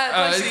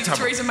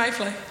 Theresa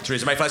Mayflower.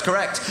 Theresa Mayflower's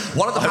correct.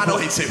 One of the panel.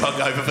 I'm way too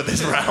hungover for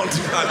this round.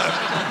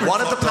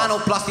 One of the panel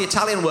plus the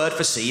Italian word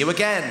for see you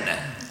again.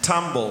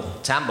 Tamble.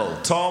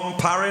 Tom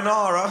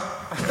Parinara.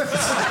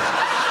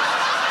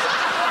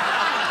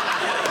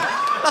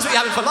 That's what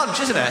you're having for lunch,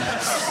 isn't it?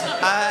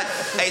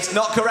 It's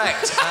not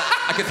correct.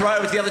 I can throw it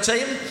over to the other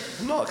team.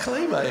 Not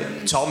clean,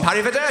 mate. Tom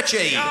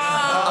Arrivederci.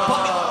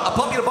 A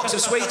popular box of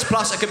sweets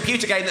plus a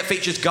computer game that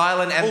features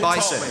Guile and M.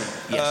 Bison.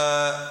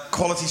 Yes.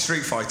 Quality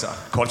Street Fighter.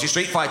 Quality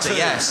Street Fighter,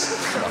 yes.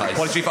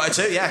 Quality Street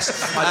Fighter 2,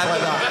 yes. I'd play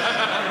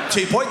that.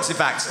 2 points, in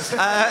fact.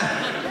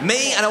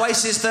 Me and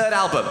Oasis' third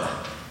album.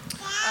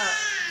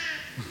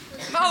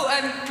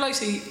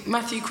 Blowsy,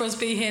 Matthew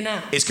Crosby Here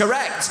Now. Is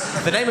correct.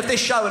 The name of this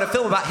show and a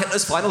film about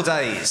Hitler's final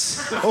days.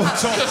 Tom.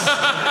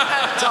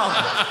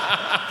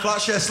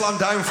 Flatshare Slam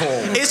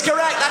Downfall. Is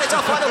correct. That is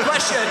our final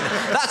question.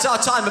 That's our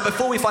time. But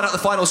before we find out the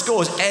final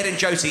scores, Ed and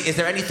Josie, is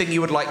there anything you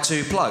would like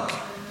to plug?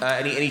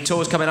 Any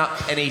tours coming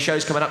up? Any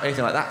shows coming up?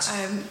 Anything like that?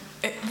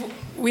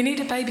 We need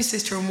a baby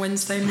sister on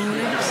Wednesday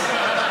mornings.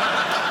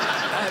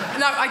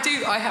 No, I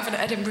do. I have an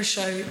Edinburgh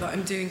show that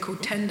I'm doing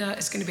called Tender.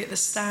 It's going to be at the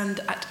Stand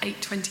at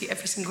 8:20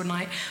 every single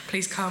night.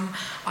 Please come.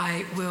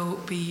 I will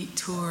be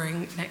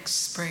touring next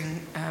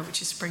spring,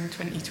 which is spring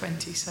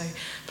 2020. So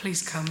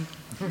please come.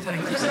 Thank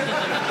you.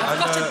 I've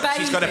got a baby.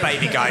 She's got a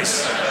baby,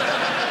 guys.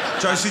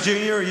 Josie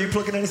Jr., are you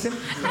plugging anything?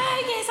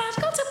 Yes, I've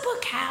got a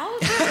book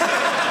out.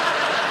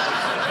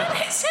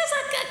 It says a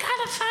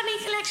kind of funny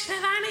collection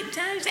of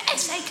anecdotes, an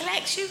essay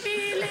collection,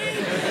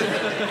 really.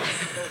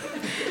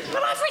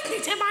 But I've written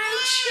it in my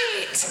own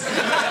shit.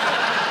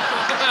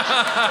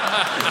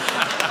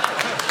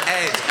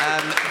 Ed,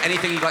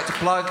 anything you'd like to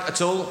plug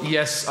at all?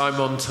 Yes,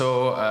 I'm on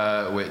tour,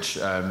 which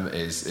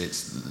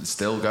it's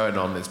still going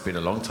on. It's been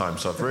a long time,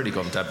 so I've really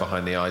gone dead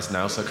behind the eyes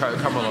now. So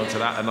come along to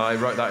that, and I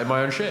wrote that in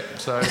my own shit.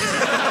 So.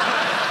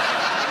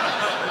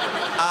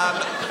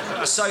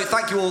 So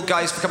thank you all,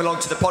 guys, for coming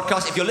along to the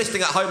podcast. If you're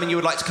listening at home and you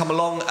would like to come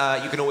along,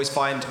 you can always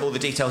find all the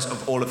details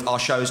of all of our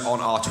shows on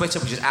our Twitter,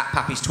 which is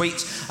 @Pappy's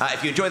Tweets.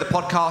 If you enjoy the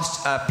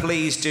podcast,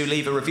 please do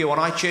leave a review on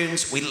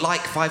iTunes. We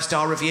like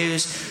 5-star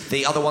reviews.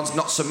 The other ones,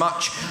 not so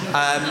much,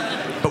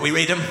 but we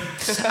read them.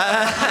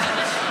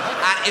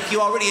 And if you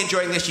are really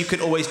enjoying this, you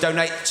can always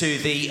donate to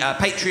the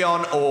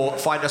Patreon or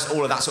find us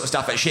all of that sort of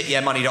stuff at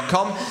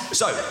shityeahmoney.com.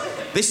 So,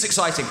 this is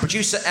exciting.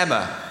 Producer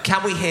Emma,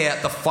 can we hear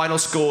the final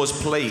scores,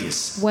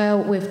 please?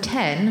 Well, with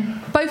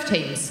 10, both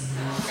teams.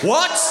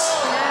 What?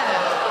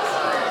 Yeah.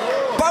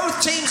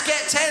 Both teams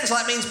get 10, so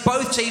that means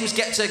both teams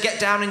get to get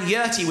down and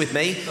yurty with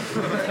me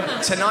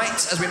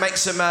tonight as we make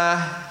some...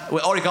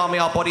 we origami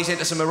our bodies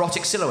into some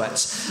erotic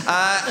silhouettes.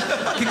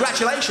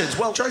 Congratulations.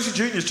 Well, Josie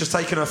Junior's just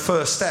taken her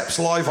first steps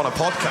live on a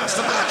podcast.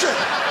 Imagine.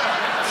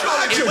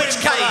 In which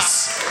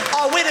case,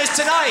 our winners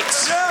tonight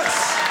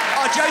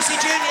are Josie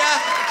Junior,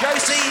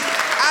 Josie,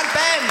 and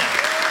Ben.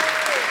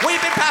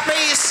 We've been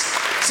Pappies.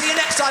 See you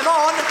next time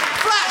on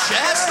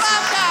Flatshare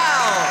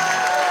Slamdown.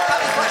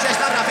 Pappies Flatshare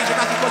Slamdown featured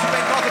Matthew Crosby,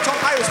 Ben Clark, Tom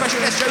Parry, with special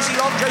guests Josie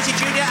Long, Josie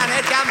Junior, and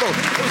Ed Gamble.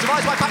 It was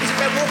devised by Pappies and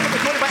Ben Walker,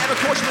 recorded by Emma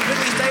Caution and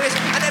Louise Davis,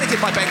 and edited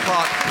by Ben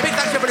Clark. Big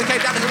thanks to everyone who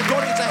came down to the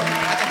recording today,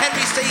 and to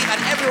Henry, Steve, and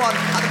everyone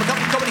at the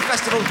McCumpton Comedy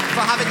Festival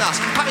for having us.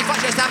 Pappies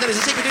Flatshare Slamdown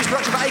is a secret news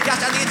production for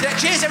Acast and the internet.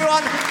 Cheers,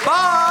 everyone.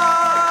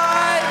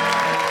 Bye.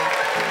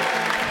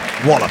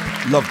 Wallop.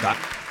 Love that.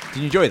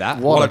 Did you enjoy that?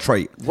 What a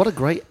treat. What a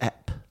great ep.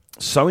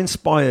 So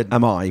inspired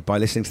am I by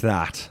listening to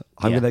that.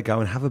 I'm going to go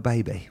and have a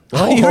baby.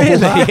 Oh, really?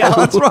 Wow.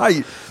 That's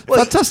right.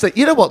 Fantastic.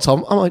 You know what,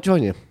 Tom? I might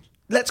join you.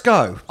 Let's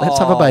go. Let's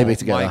have a baby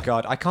together. Oh my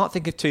God, I can't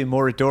think of two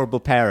more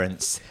adorable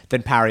parents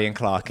than Parry and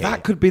Clarky.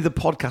 That could be the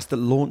podcast that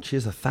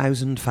launches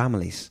 1,000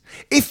 families.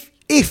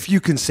 If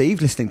you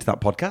conceived listening to that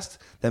podcast,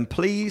 then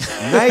please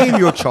name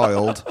your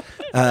child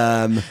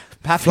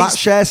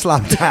Flatshare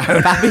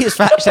Slamdown. Pappy's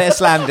Flatshare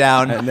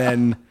Slamdown. And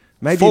then...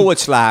 maybe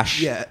Patreon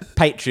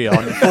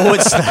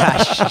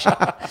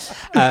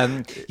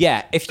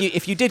 /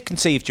 if you did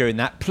conceive during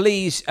that,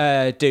 please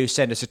do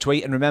send us a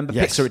tweet, and remember,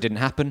 Pixar, it didn't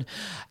happen.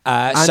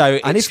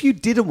 And if you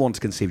didn't want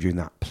to conceive during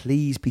that,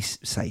 please be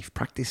safe.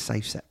 Practice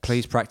safe sex.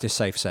 Please practice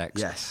safe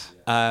sex. Yes.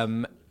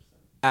 And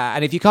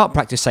if you can't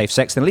practice safe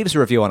sex, then leave us a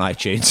review on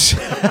iTunes.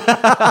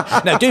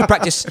 No, do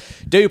practice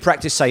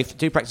safe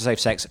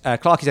sex.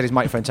 Clarky's had his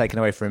microphone taken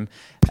away from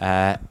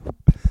him.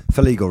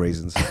 For legal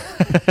reasons.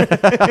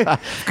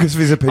 Because of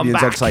his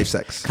opinions on safe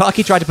sex.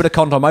 Clarky tried to put a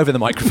condom over the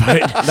microphone.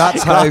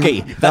 That's how...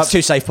 Clarky, that's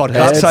too safe podcast.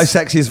 That's how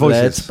sexy his voice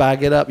is. Let's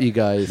bag it up, you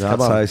guys.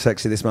 That's how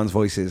sexy this man's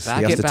voice is. He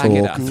has to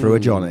talk through a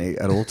Johnny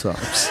at all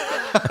times.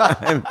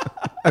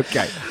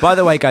 Okay. By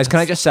the way, guys, can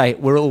I just say,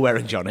 we're all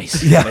wearing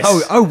Johnnies. Yeah.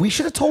 Oh, we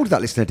should have told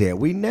that listener, dear.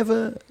 We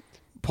never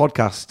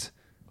podcast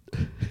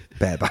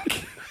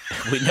bareback.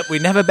 We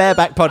never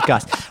bareback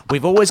podcast.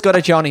 We've always got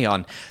a Johnny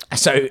on.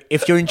 So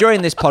if you're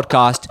enjoying this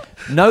podcast,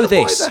 know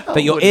this,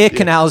 that your ear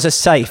canals are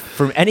safe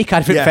from any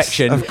kind of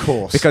infection. Of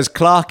course. Because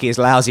Clarky is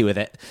lousy with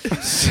it.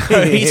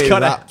 So he's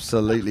got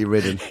absolutely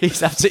ridden.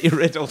 He's absolutely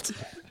riddled.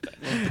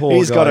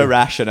 He's got a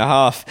rash and a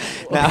half.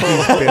 Now,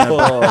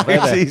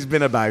 he's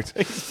been about.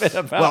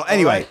 Well,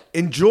 anyway,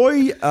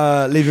 enjoy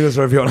leaving us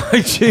a review on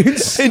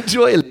iTunes.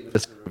 Enjoy leaving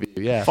us a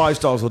review, yeah. 5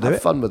 stars will do it.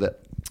 Have fun with it.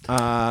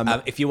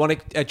 If you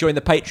want to join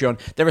the Patreon,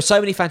 there are so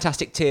many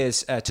fantastic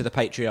tiers to the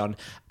Patreon,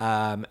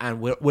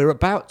 and we're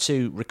about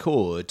to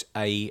record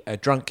a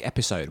drunk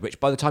episode, which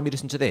by the time you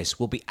listen to this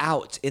will be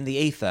out in the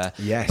ether.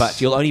 Yes, but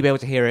you'll only be able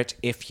to hear it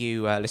if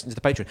you listen to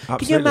the Patreon.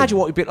 Absolutely. Can you imagine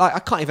what we'd be like? I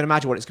can't even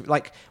imagine what it's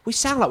like. We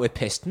sound like we're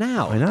pissed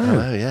now. I know.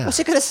 Oh, yeah. What's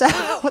it going to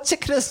sound? What's it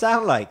going to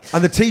sound like?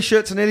 And the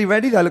t-shirts are nearly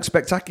ready. They look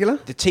spectacular.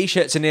 The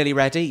t-shirts are nearly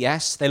ready.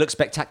 Yes, they look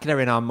spectacular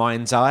in our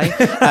mind's eye.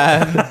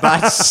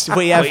 But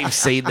we've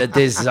seen the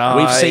design.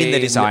 We've seen the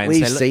designs.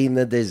 We've seen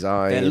the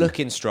design. They're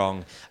looking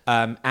strong.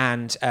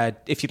 And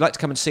if you'd like to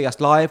come and see us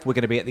live, we're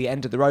going to be at the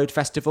End of the Road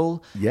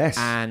Festival. Yes.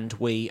 And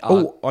we are...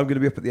 Oh, I'm going to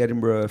be up at the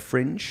Edinburgh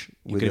Fringe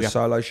with a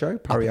solo show.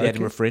 Parry the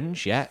Edinburgh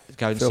Fringe, yeah.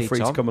 Go and Feel see free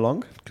Tom. to come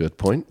along. Good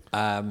point.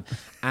 And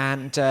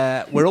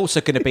we're also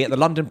going to be at the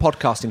London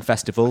Podcasting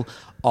Festival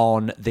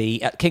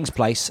at King's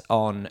Place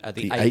on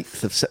the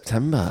 8th of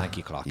September. Thank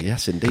you, Clark.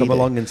 Yes, indeed. Come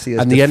along and see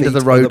us. And the End of the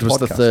defeat Road other was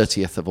the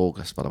podcasts. 30th of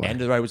August, by the way.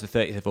 End of the Road was the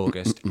 30th of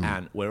August.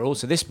 And we're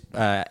also... This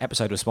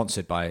episode was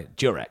sponsored by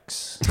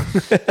Durex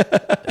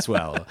as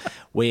well.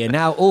 We are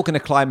now all going to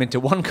climb into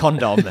one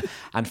condom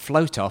and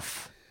float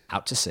off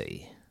out to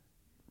sea.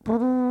 Oh,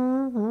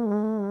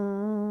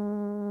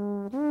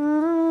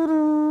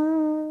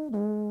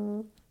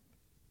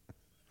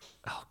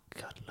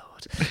 God,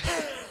 Lord.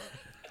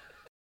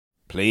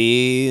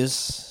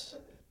 Please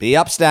be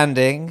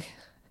upstanding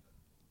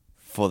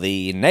for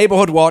the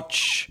Neighbourhood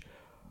Watch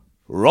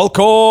Roll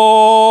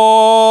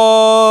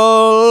call.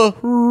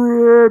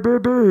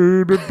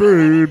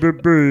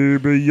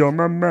 Baby, you're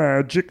my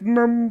magic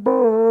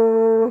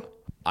number.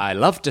 I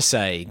love to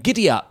say,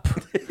 giddy up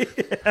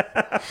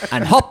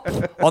and hop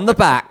on the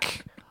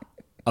back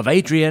of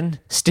Adrian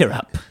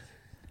Stirrup.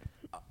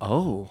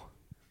 Oh.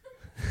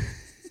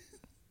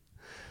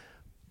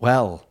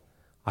 Well,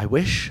 I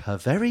wish her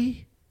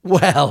very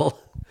well.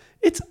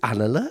 It's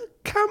Annala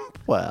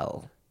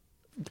Campbell.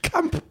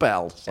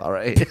 Campbell,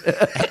 sorry.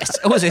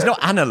 It's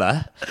not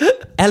Annala.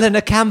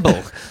 Eleanor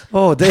Campbell.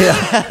 Oh, dear.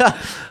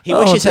 He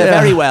wishes her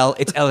very well.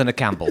 It's Eleanor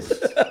Campbell.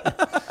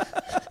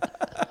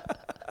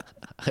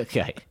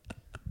 Okay.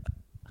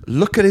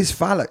 Look at his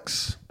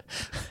phalanx.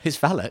 His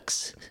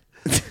phalanx?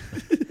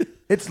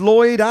 It's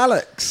Lloyd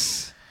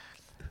Alex.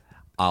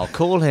 I'll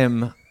call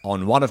him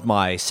on one of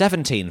my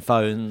 17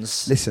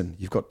 phones. Listen,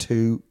 you've got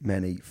too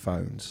many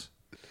phones.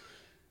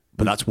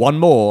 But that's one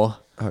more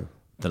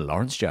than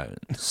Lawrence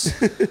Jones.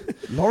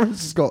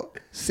 Lawrence has got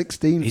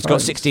 16 He's phones.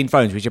 got 16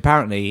 phones, which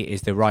apparently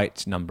is the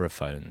right number of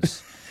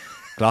phones.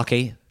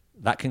 Clarky,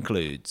 that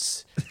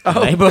concludes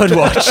Neighbourhood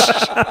Watch.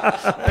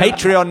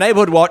 Patreon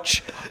Neighbourhood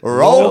Watch.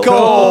 Roll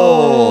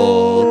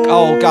call.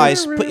 Oh,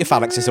 guys, put your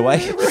phalanxes away.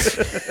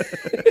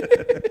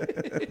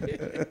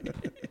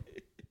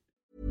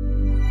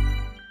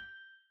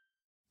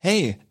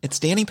 Hey, it's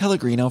Danny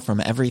Pellegrino from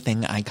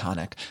Everything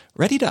Iconic.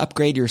 Ready to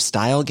upgrade your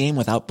style game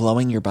without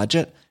blowing your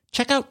budget?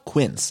 Check out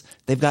Quince.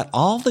 They've got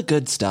all the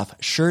good stuff,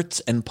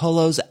 shirts and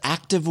polos,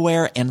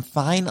 activewear, and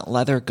fine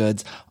leather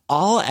goods,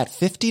 all at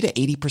 50 to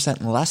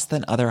 80% less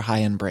than other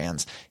high-end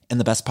brands. And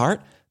the best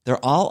part?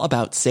 They're all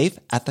about safe,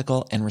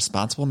 ethical, and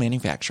responsible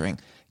manufacturing.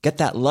 Get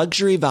that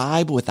luxury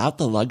vibe without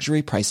the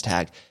luxury price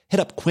tag. Hit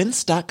up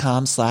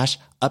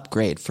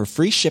quince.com/upgrade for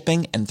free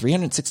shipping and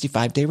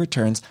 365-day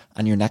returns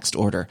on your next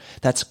order.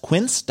 That's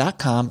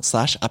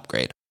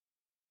quince.com/upgrade.